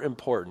super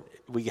important.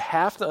 We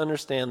have to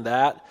understand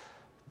that,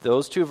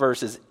 those 2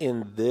 verses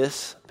in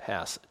this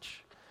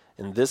passage.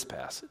 In this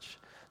passage.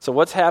 So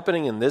what's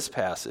happening in this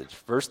passage?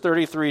 Verse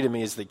 33 to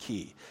me is the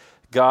key.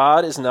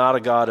 God is not a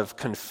God of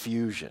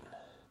confusion.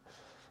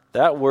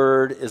 That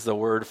word is the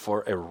word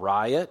for a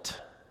riot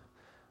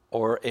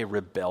or a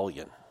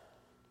rebellion.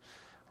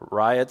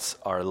 Riots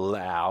are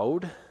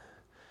loud,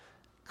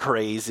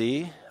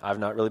 crazy. I've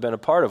not really been a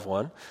part of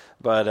one,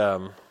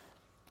 but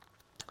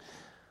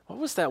what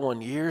was that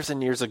one years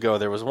and years ago?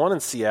 There was one in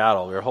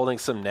Seattle. We were holding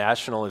some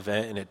national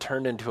event, and it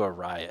turned into a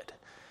riot.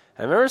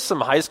 I remember some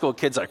high school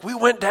kids like, we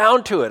went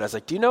down to it. I was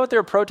like, do you know what they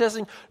were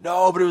protesting?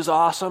 No, but it was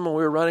awesome, and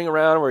we were running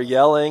around, and we were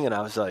yelling, and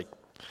I was like,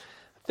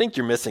 I think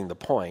you're missing the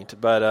point.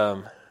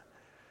 But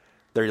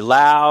they're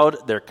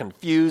loud, they're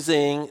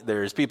confusing,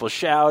 there's people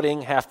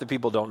shouting. Half the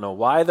people don't know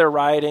why they're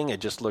rioting. It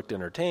just looked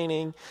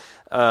entertaining.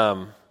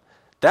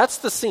 That's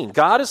the scene.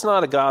 God is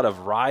not a God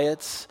of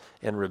riots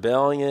and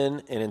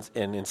rebellion and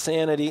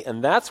insanity,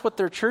 and that's what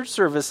their church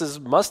services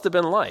must have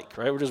been like,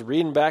 right? We're just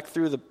reading back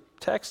through the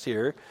text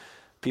here.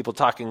 People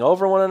talking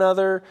over one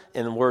another,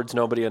 in words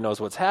nobody knows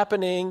what's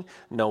happening,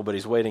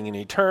 nobody's waiting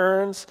any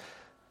turns.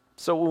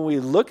 So when we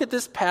look at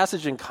this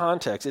passage in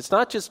context, it's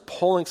not just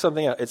pulling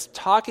something out, it's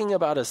talking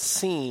about a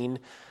scene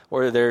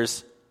where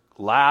there's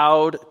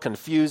loud,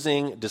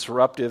 confusing,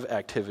 disruptive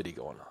activity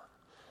going on.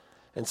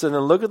 And so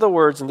then look at the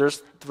words in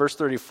verse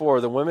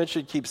 34. The women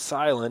should keep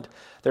silent.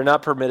 They're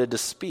not permitted to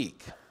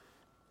speak.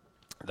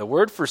 The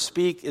word for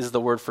speak is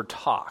the word for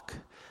talk.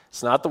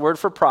 It's not the word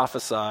for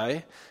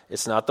prophesy.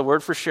 It's not the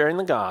word for sharing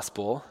the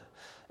gospel.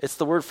 It's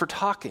the word for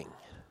talking.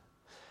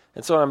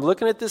 And so I'm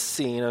looking at this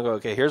scene. I go,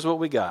 okay, here's what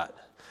we got.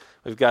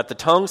 We've got the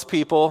tongues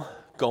people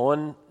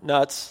going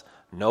nuts.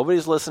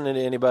 Nobody's listening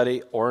to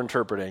anybody or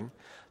interpreting.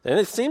 Then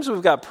it seems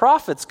we've got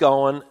prophets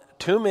going,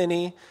 too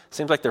many.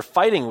 Seems like they're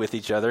fighting with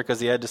each other because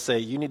he had to say,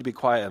 you need to be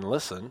quiet and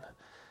listen.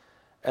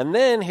 And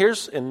then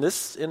here's, in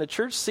a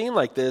church scene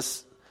like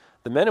this,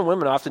 the men and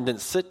women often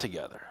didn't sit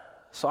together.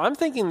 So I'm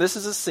thinking this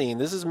is a scene.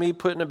 This is me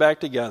putting it back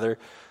together.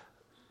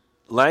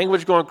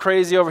 Language going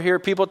crazy over here,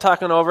 people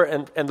talking over,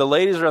 and the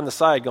ladies are on the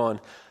side going,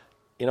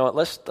 you know what,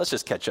 let's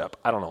just catch up.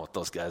 I don't know what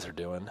those guys are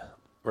doing.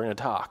 We're going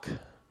to talk.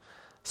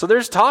 So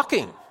there's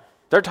talking.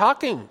 They're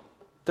talking.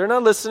 They're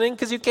not listening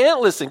because you can't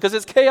listen because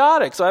it's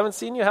chaotic. So I haven't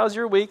seen you. How's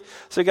your week?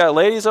 So we got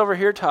ladies over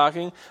here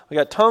talking. We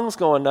got tongues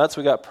going nuts.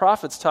 We got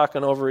prophets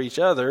talking over each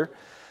other.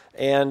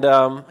 And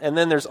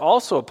then there's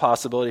also a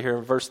possibility here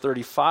in verse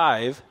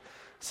 35.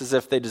 It says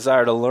if they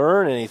desire to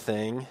learn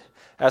anything,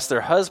 ask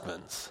their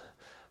husbands.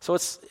 So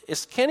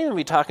it can't even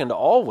be talking to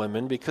all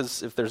women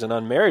because if there's an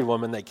unmarried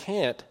woman, they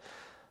can't.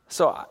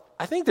 So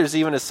I think there's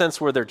even a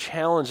sense where they're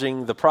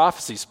challenging the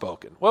prophecy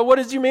spoken. Well, what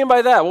did you mean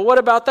by that? Well, what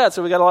about that?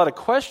 So we got a lot of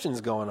questions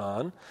going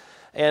on.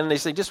 And they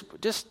say, just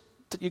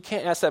you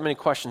can't ask that many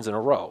questions in a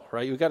row,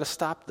 right? You've got to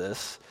stop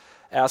this.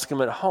 Ask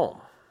them at home.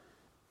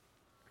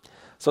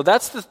 So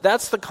that's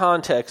the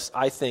context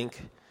I think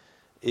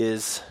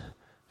is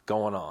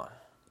going on.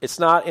 It's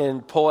not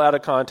in pull out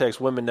of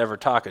context, women never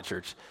talk at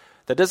church.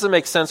 That doesn't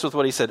make sense with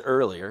what he said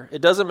earlier.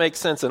 It doesn't make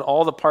sense in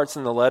all the parts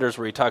in the letters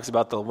where he talks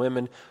about the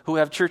women who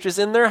have churches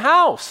in their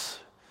house.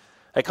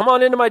 Hey, come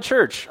on into my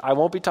church. I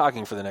won't be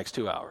talking for the next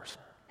 2 hours,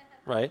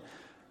 right?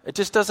 It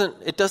just doesn't,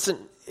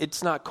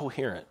 it's not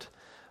coherent.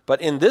 But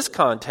in this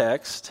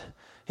context,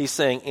 he's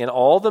saying in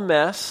all the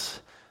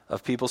mess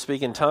of people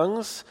speaking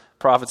tongues,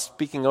 prophets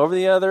speaking over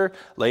the other,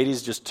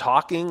 ladies just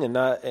talking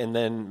and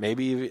then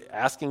maybe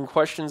asking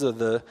questions of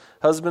the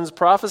husbands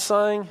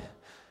prophesying,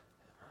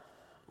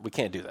 we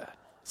can't do that.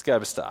 It's got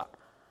to stop.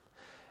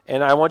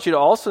 And I want you to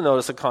also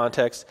notice the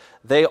context.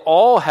 They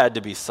all had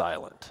to be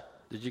silent.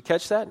 Did you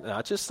catch that?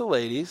 Not just the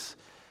ladies.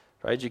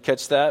 Right? Did you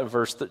catch that in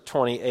verse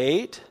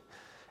 28?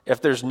 If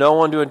there's no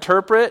one to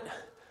interpret,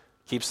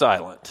 keep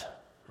silent.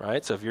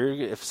 Right? So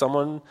if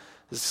someone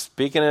is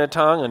speaking in a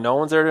tongue and no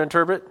one's there to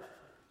interpret,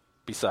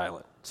 be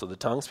silent. So the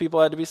tongues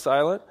people had to be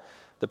silent.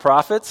 The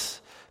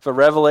prophets, if a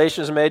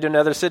revelation is made to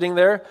another sitting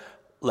there,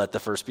 let the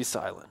first be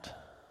silent.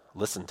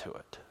 Listen to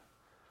it.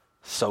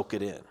 Soak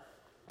it in.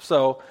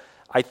 So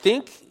I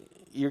think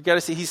you've got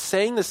to see he's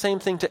saying the same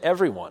thing to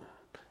everyone.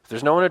 If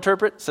there's no one to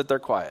interpret, sit there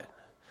quiet.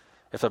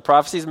 If a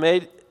prophecy is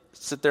made,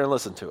 sit there and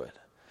listen to it.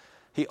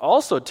 He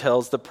also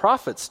tells the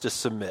prophets to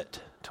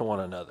submit to one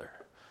another.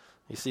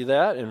 You see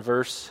that in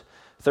verse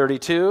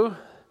 32?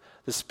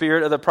 The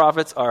spirit of the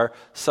prophets are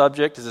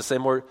subject, is the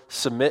same word,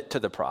 submit to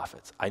the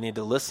prophets. I need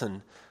to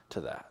listen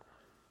to that.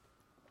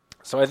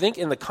 So I think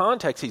in the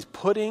context, he's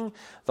putting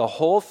the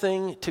whole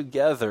thing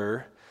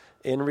together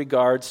in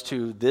regards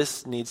to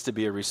this needs to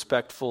be a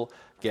respectful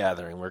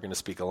gathering. We're going to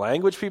speak a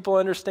language people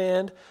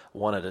understand,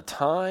 one at a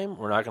time.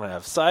 We're not going to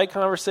have side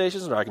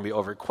conversations. We're not going to be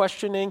over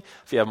questioning.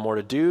 If you have more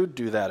to do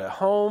that at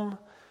home.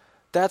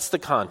 That's the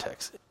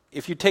context.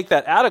 If you take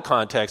that out of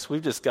context,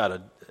 we've just got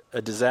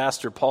a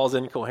disaster. Paul's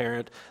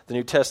incoherent. The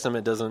New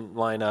Testament doesn't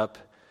line up.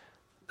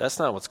 That's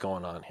not what's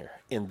going on here.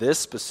 In this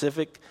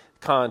specific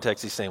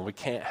context, he's saying we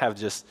can't have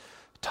just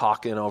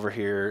talking over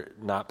here,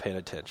 not paying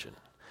attention.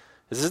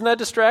 Isn't that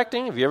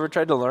distracting? Have you ever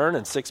tried to learn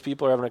and 6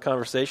 people are having a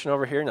conversation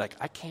over here and you're like,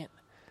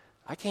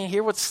 I can't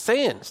hear what's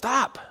saying.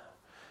 Stop.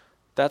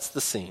 That's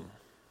the scene.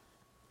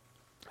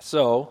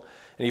 So,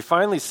 and he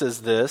finally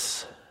says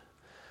this,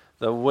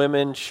 the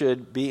women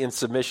should be in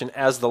submission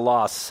as the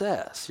law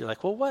says. You're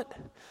like, well, what?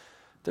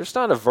 There's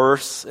not a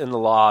verse in the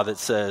law that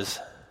says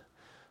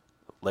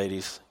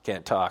ladies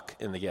can't talk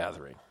in the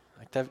gathering.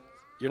 Like that,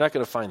 you're not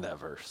going to find that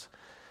verse.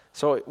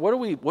 So what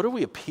are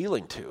we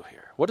appealing to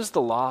here? What does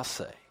the law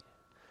say?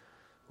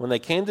 When they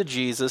came to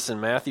Jesus in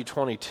Matthew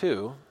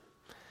 22,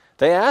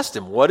 they asked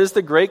him, what is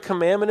the great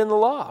commandment in the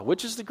law?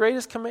 Which is the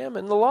greatest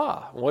commandment in the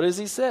law? What does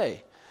he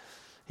say?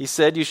 He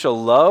said, you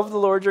shall love the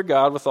Lord your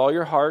God with all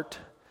your heart,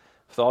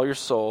 with all your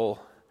soul,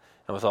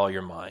 and with all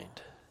your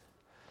mind.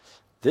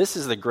 This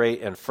is the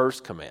great and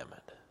first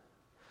commandment.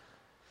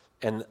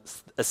 And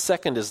a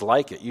second is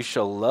like it. You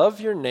shall love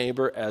your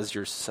neighbor as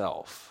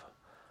yourself.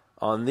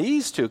 On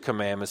these 2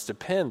 commandments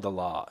depend the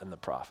law and the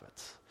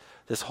prophets.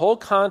 This whole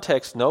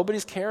context,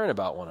 nobody's caring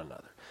about one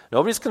another.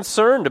 Nobody's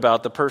concerned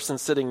about the person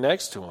sitting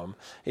next to him.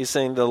 He's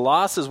saying the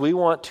law says we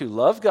want to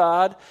love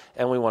God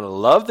and we want to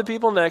love the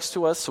people next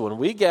to us. So when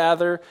we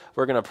gather,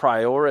 we're going to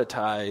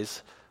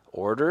prioritize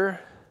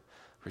order,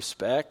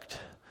 respect,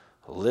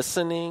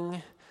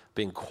 listening,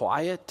 being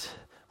quiet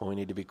when we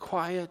need to be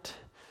quiet.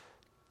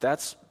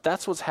 That's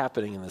what's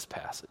happening in this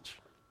passage.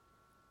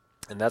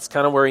 And that's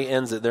kind of where he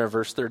ends it there in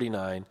verse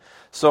 39.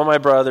 So my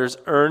brothers,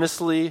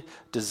 earnestly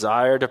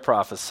desire to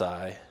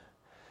prophesy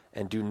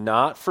and do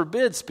not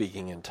forbid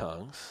speaking in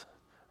tongues.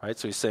 Right?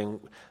 So he's saying,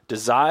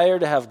 desire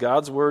to have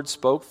God's word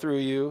spoke through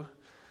you.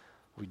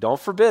 We don't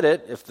forbid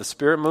it. If the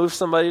Spirit moves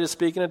somebody to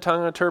speak in a tongue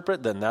and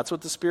interpret, then that's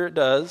what the Spirit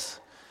does.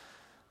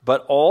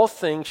 But all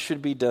things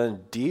should be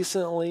done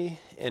decently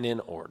and in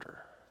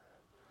order.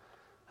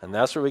 And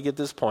that's where we get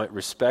this point.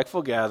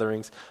 Respectful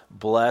gatherings,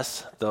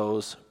 bless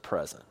those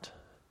present.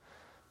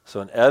 So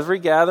in every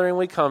gathering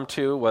we come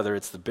to, whether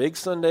it's the big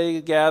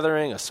Sunday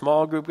gathering, a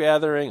small group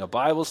gathering, a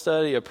Bible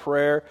study, a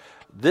prayer,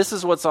 this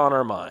is what's on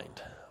our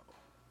mind.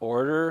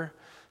 Order,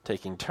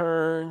 taking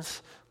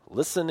turns,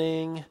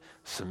 listening,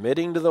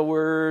 submitting to the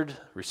word,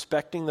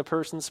 respecting the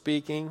person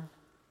speaking.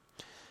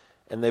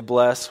 And they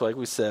bless, like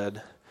we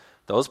said,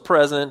 those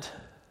present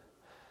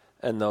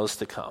and those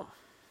to come.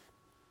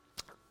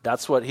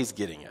 That's what he's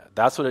getting at.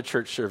 That's what a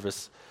church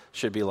service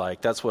should be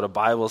like. That's what a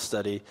Bible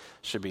study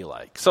should be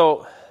like.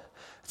 So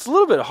it's a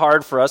little bit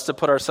hard for us to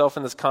put ourselves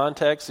in this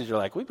context because you're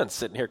like, we've been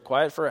sitting here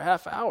quiet for a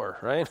half hour,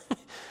 right?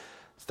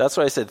 That's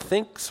why I said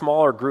think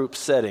smaller group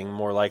setting,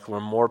 more like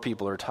when more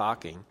people are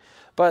talking.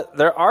 But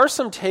there are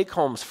some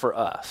take-homes for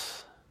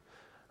us,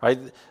 right?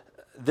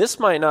 This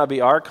might not be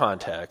our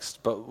context,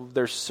 but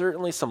there's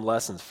certainly some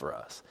lessons for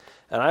us.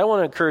 And I want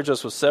to encourage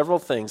us with several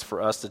things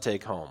for us to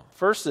take home.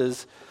 First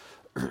is,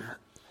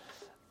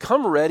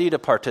 come ready to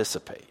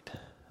participate,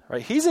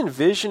 right? He's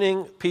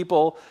envisioning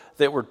people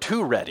that were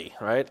too ready,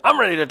 right? I'm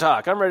ready to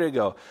talk. I'm ready to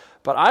go.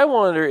 But I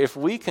wonder if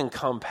we can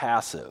come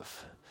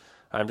passive.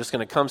 I'm just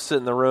going to come sit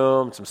in the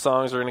room, some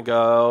songs are going to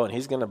go, and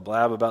he's going to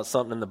blab about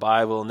something in the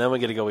Bible, and then we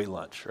get to go eat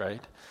lunch,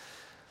 right?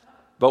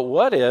 But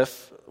what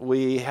if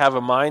we have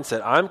a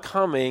mindset, I'm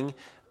coming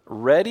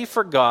ready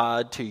for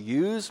God to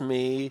use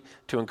me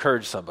to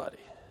encourage somebody?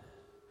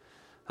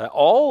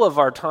 All of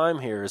our time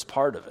here is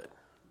part of it.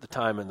 The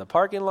time in the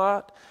parking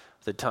lot,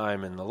 the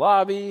time in the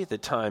lobby, the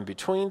time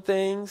between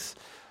things.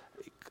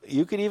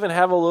 You could even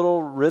have a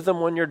little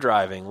rhythm when you're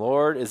driving.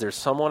 Lord, is there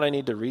someone I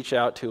need to reach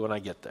out to when I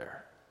get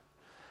there?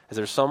 Is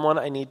there someone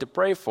I need to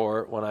pray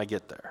for when I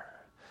get there?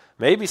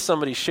 Maybe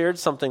somebody shared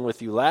something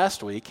with you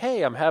last week.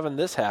 Hey, I'm having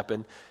this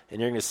happen,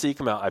 and you're going to seek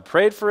them out. I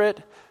prayed for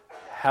it.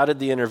 How did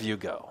the interview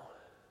go?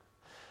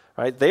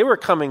 Right? They were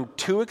coming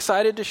too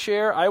excited to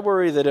share. I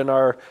worry that in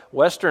our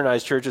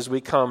westernized churches, we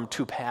come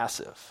too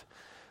passive.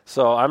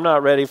 So I'm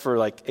not ready for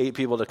like 8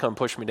 people to come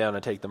push me down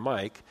and take the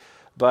mic.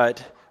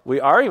 But we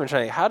are even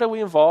trying, how do we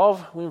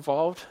involve? We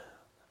involved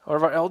one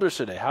of our elders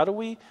today. How do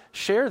we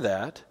share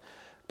that?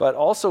 But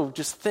also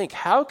just think,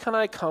 how can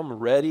I come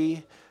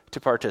ready to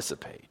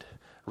participate?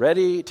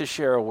 Ready to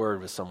share a word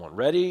with someone,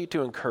 ready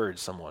to encourage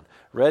someone,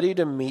 ready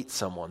to meet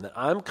someone, that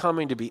I'm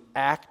coming to be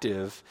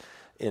active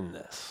in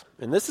this.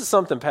 And this is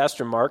something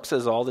Pastor Mark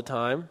says all the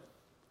time.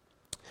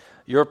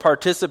 Your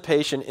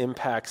participation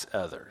impacts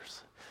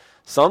others.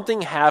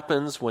 Something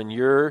happens when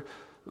you're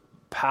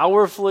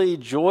powerfully,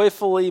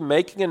 joyfully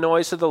making a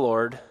noise to the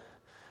Lord,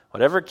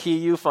 whatever key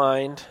you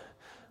find,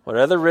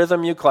 whatever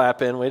rhythm you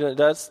clap in,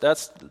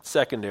 that's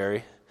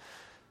secondary.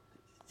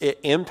 It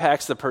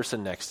impacts the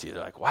person next to you.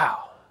 They're like,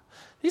 wow,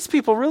 these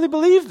people really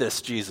believe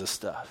this Jesus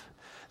stuff.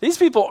 These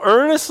people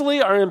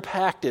earnestly are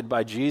impacted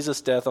by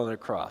Jesus' death on the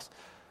cross.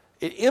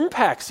 It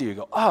impacts you. You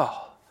go,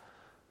 oh.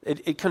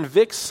 It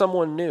convicts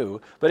someone new,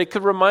 but it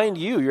could remind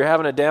you, you're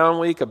having a down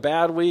week, a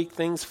bad week,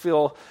 things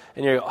feel,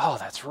 and you go, oh,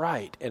 that's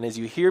right. And as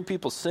you hear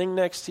people sing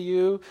next to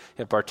you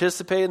and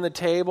participate in the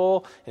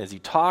table, and as you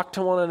talk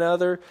to one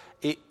another,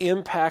 it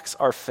impacts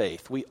our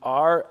faith. We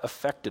are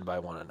affected by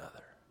one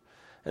another.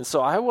 And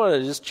so I want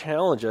to just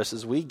challenge us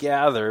as we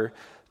gather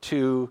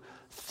to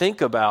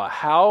think about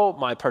how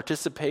my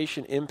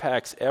participation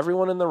impacts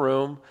everyone in the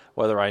room,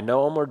 whether I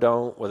know them or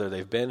don't, whether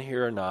they've been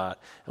here or not.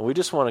 And we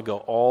just want to go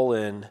all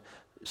in,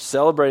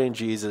 celebrating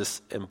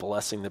Jesus and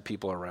blessing the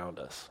people around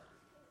us.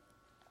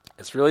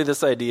 It's really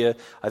this idea.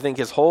 I think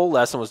his whole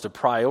lesson was to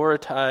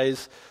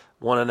prioritize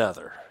one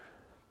another.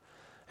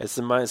 It's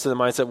the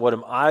mindset, what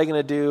am I going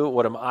to do?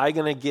 What am I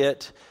going to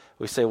get?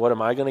 We say, what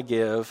am I going to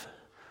give?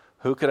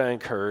 Who could I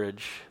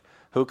encourage?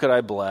 Who could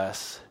I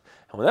bless?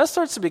 And when that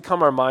starts to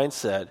become our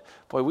mindset,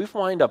 boy, we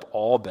wind up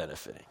all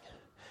benefiting.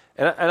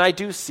 And I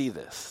do see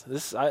this.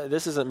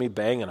 This isn't me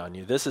banging on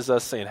you. This is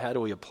us saying, how do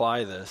we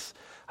apply this?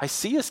 I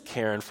see us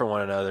caring for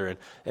one another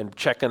and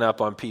checking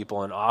up on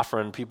people and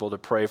offering people to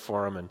pray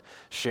for them and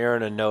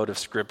sharing a note of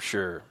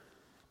Scripture.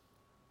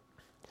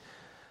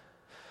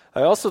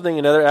 I also think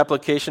another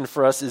application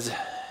for us is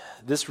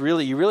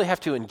you really have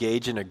to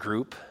engage in a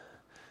group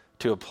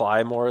to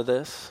apply more of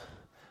this,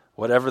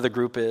 whatever the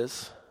group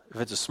is.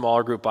 If it's a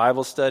smaller group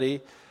Bible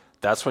study,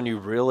 that's when you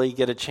really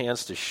get a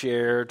chance to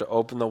share, to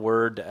open the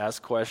Word, to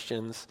ask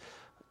questions.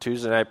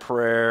 Tuesday night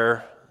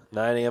prayer,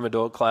 9 a.m.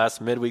 adult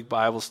class, midweek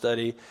Bible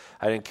study.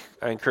 I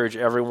encourage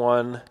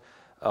everyone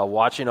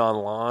watching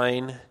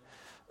online,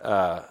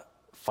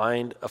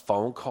 find a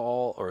phone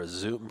call or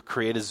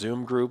create a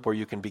Zoom group where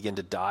you can begin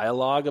to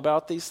dialogue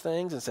about these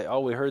things and say, oh,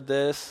 we heard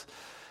this.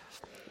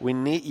 You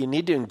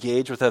need to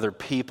engage with other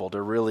people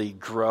to really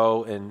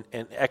grow and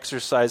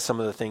exercise some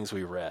of the things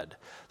we read.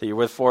 That you're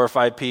with 4 or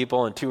 5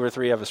 people and 2 or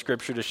 3 have a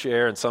scripture to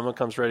share and someone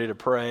comes ready to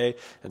pray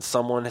and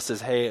someone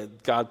says, hey,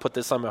 God put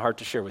this on my heart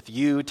to share with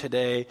you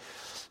today.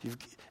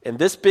 In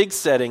this big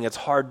setting, it's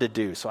hard to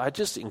do. So I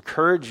just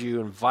encourage you,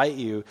 invite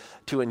you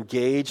to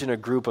engage in a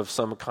group of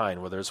some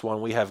kind, whether it's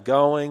one we have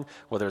going,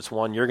 whether it's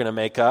one you're going to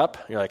make up.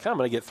 You're like, I'm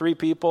going to get 3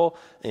 people,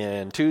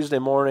 and Tuesday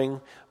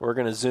morning we're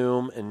going to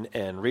Zoom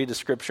and read the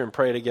scripture and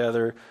pray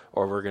together,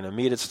 or we're going to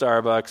meet at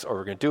Starbucks, or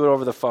we're going to do it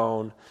over the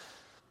phone.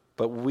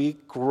 But we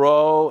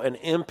grow and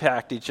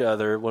impact each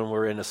other when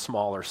we're in a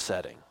smaller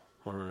setting.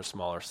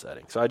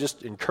 So I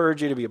just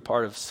encourage you to be a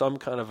part of some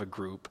kind of a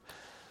group,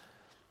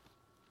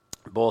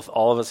 both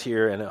all of us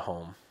here and at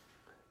home.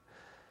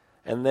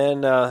 And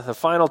then the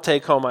final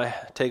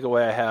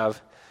takeaway I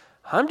have,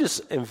 I'm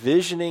just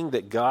envisioning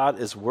that God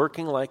is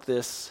working like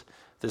this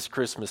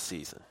Christmas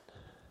season.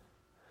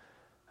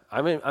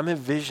 I'm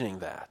envisioning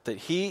that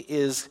he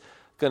is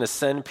going to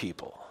send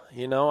people.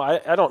 You know,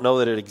 I don't know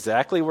that it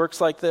exactly works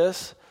like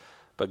this,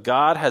 but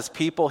God has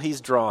people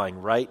he's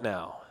drawing right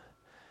now.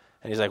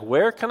 And he's like,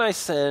 where can I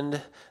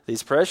send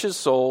these precious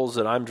souls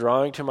that I'm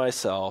drawing to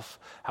myself?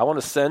 I want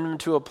to send them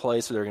to a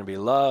place where they're going to be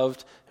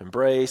loved,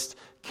 embraced,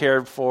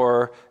 cared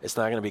for. It's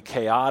not going to be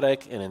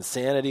chaotic and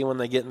insanity when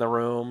they get in the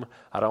room.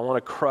 I don't want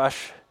to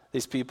crush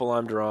these people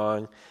I'm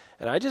drawing.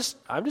 And I'm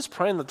just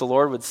praying that the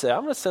Lord would say,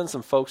 I'm going to send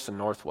some folks to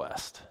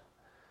Northwest.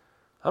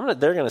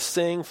 They're going to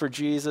sing for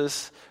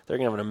Jesus. They're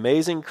going to have an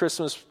amazing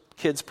Christmas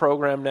kids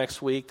program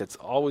next week. That's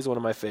always one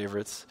of my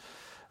favorites.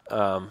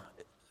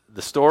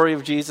 The story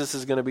of Jesus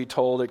is going to be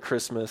told at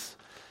Christmas.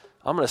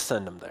 I'm going to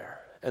send them there.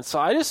 And so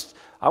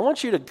I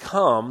want you to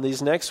come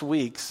these next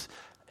weeks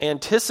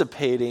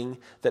anticipating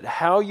that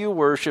how you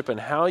worship and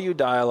how you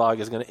dialogue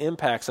is going to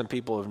impact some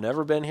people who have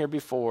never been here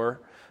before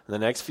in the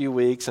next few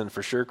weeks, and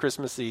for sure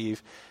Christmas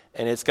Eve.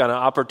 And it's got an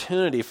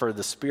opportunity for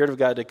the Spirit of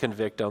God to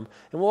convict them.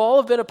 And we'll all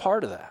have been a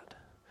part of that.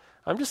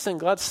 I'm just saying,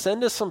 God,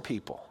 send us some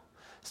people.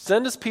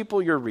 Send us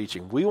people you're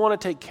reaching. We want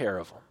to take care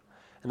of them.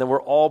 And then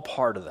we're all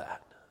part of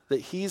that.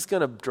 That he's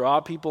going to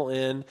draw people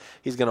in.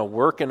 He's going to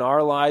work in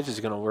our lives. He's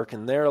going to work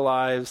in their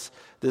lives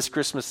this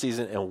Christmas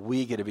season, and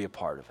we get to be a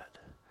part of it.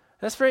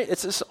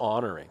 It's just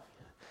honoring.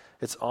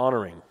 It's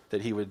honoring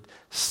that he would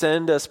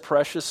send us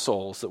precious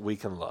souls that we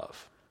can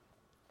love.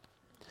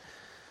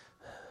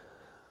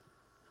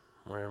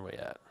 Where are we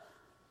at?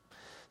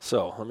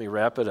 So let me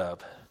wrap it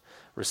up.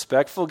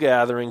 Respectful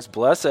gatherings,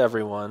 bless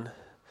everyone,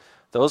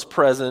 those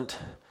present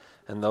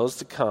and those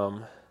to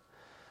come,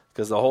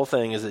 because the whole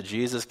thing is that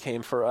Jesus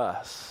came for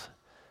us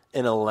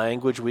in a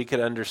language we could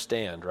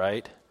understand,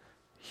 right?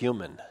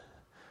 Human,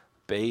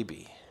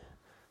 baby,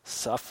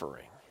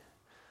 suffering,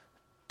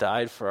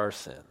 died for our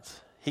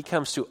sins. He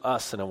comes to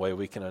us in a way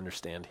we can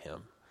understand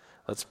him.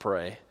 Let's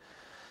pray.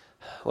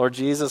 Lord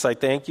Jesus, I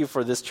thank you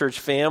for this church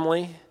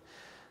family.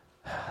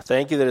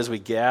 Thank you that as we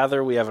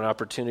gather, we have an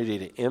opportunity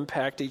to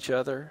impact each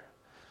other.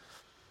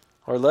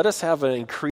 Or let us have an increase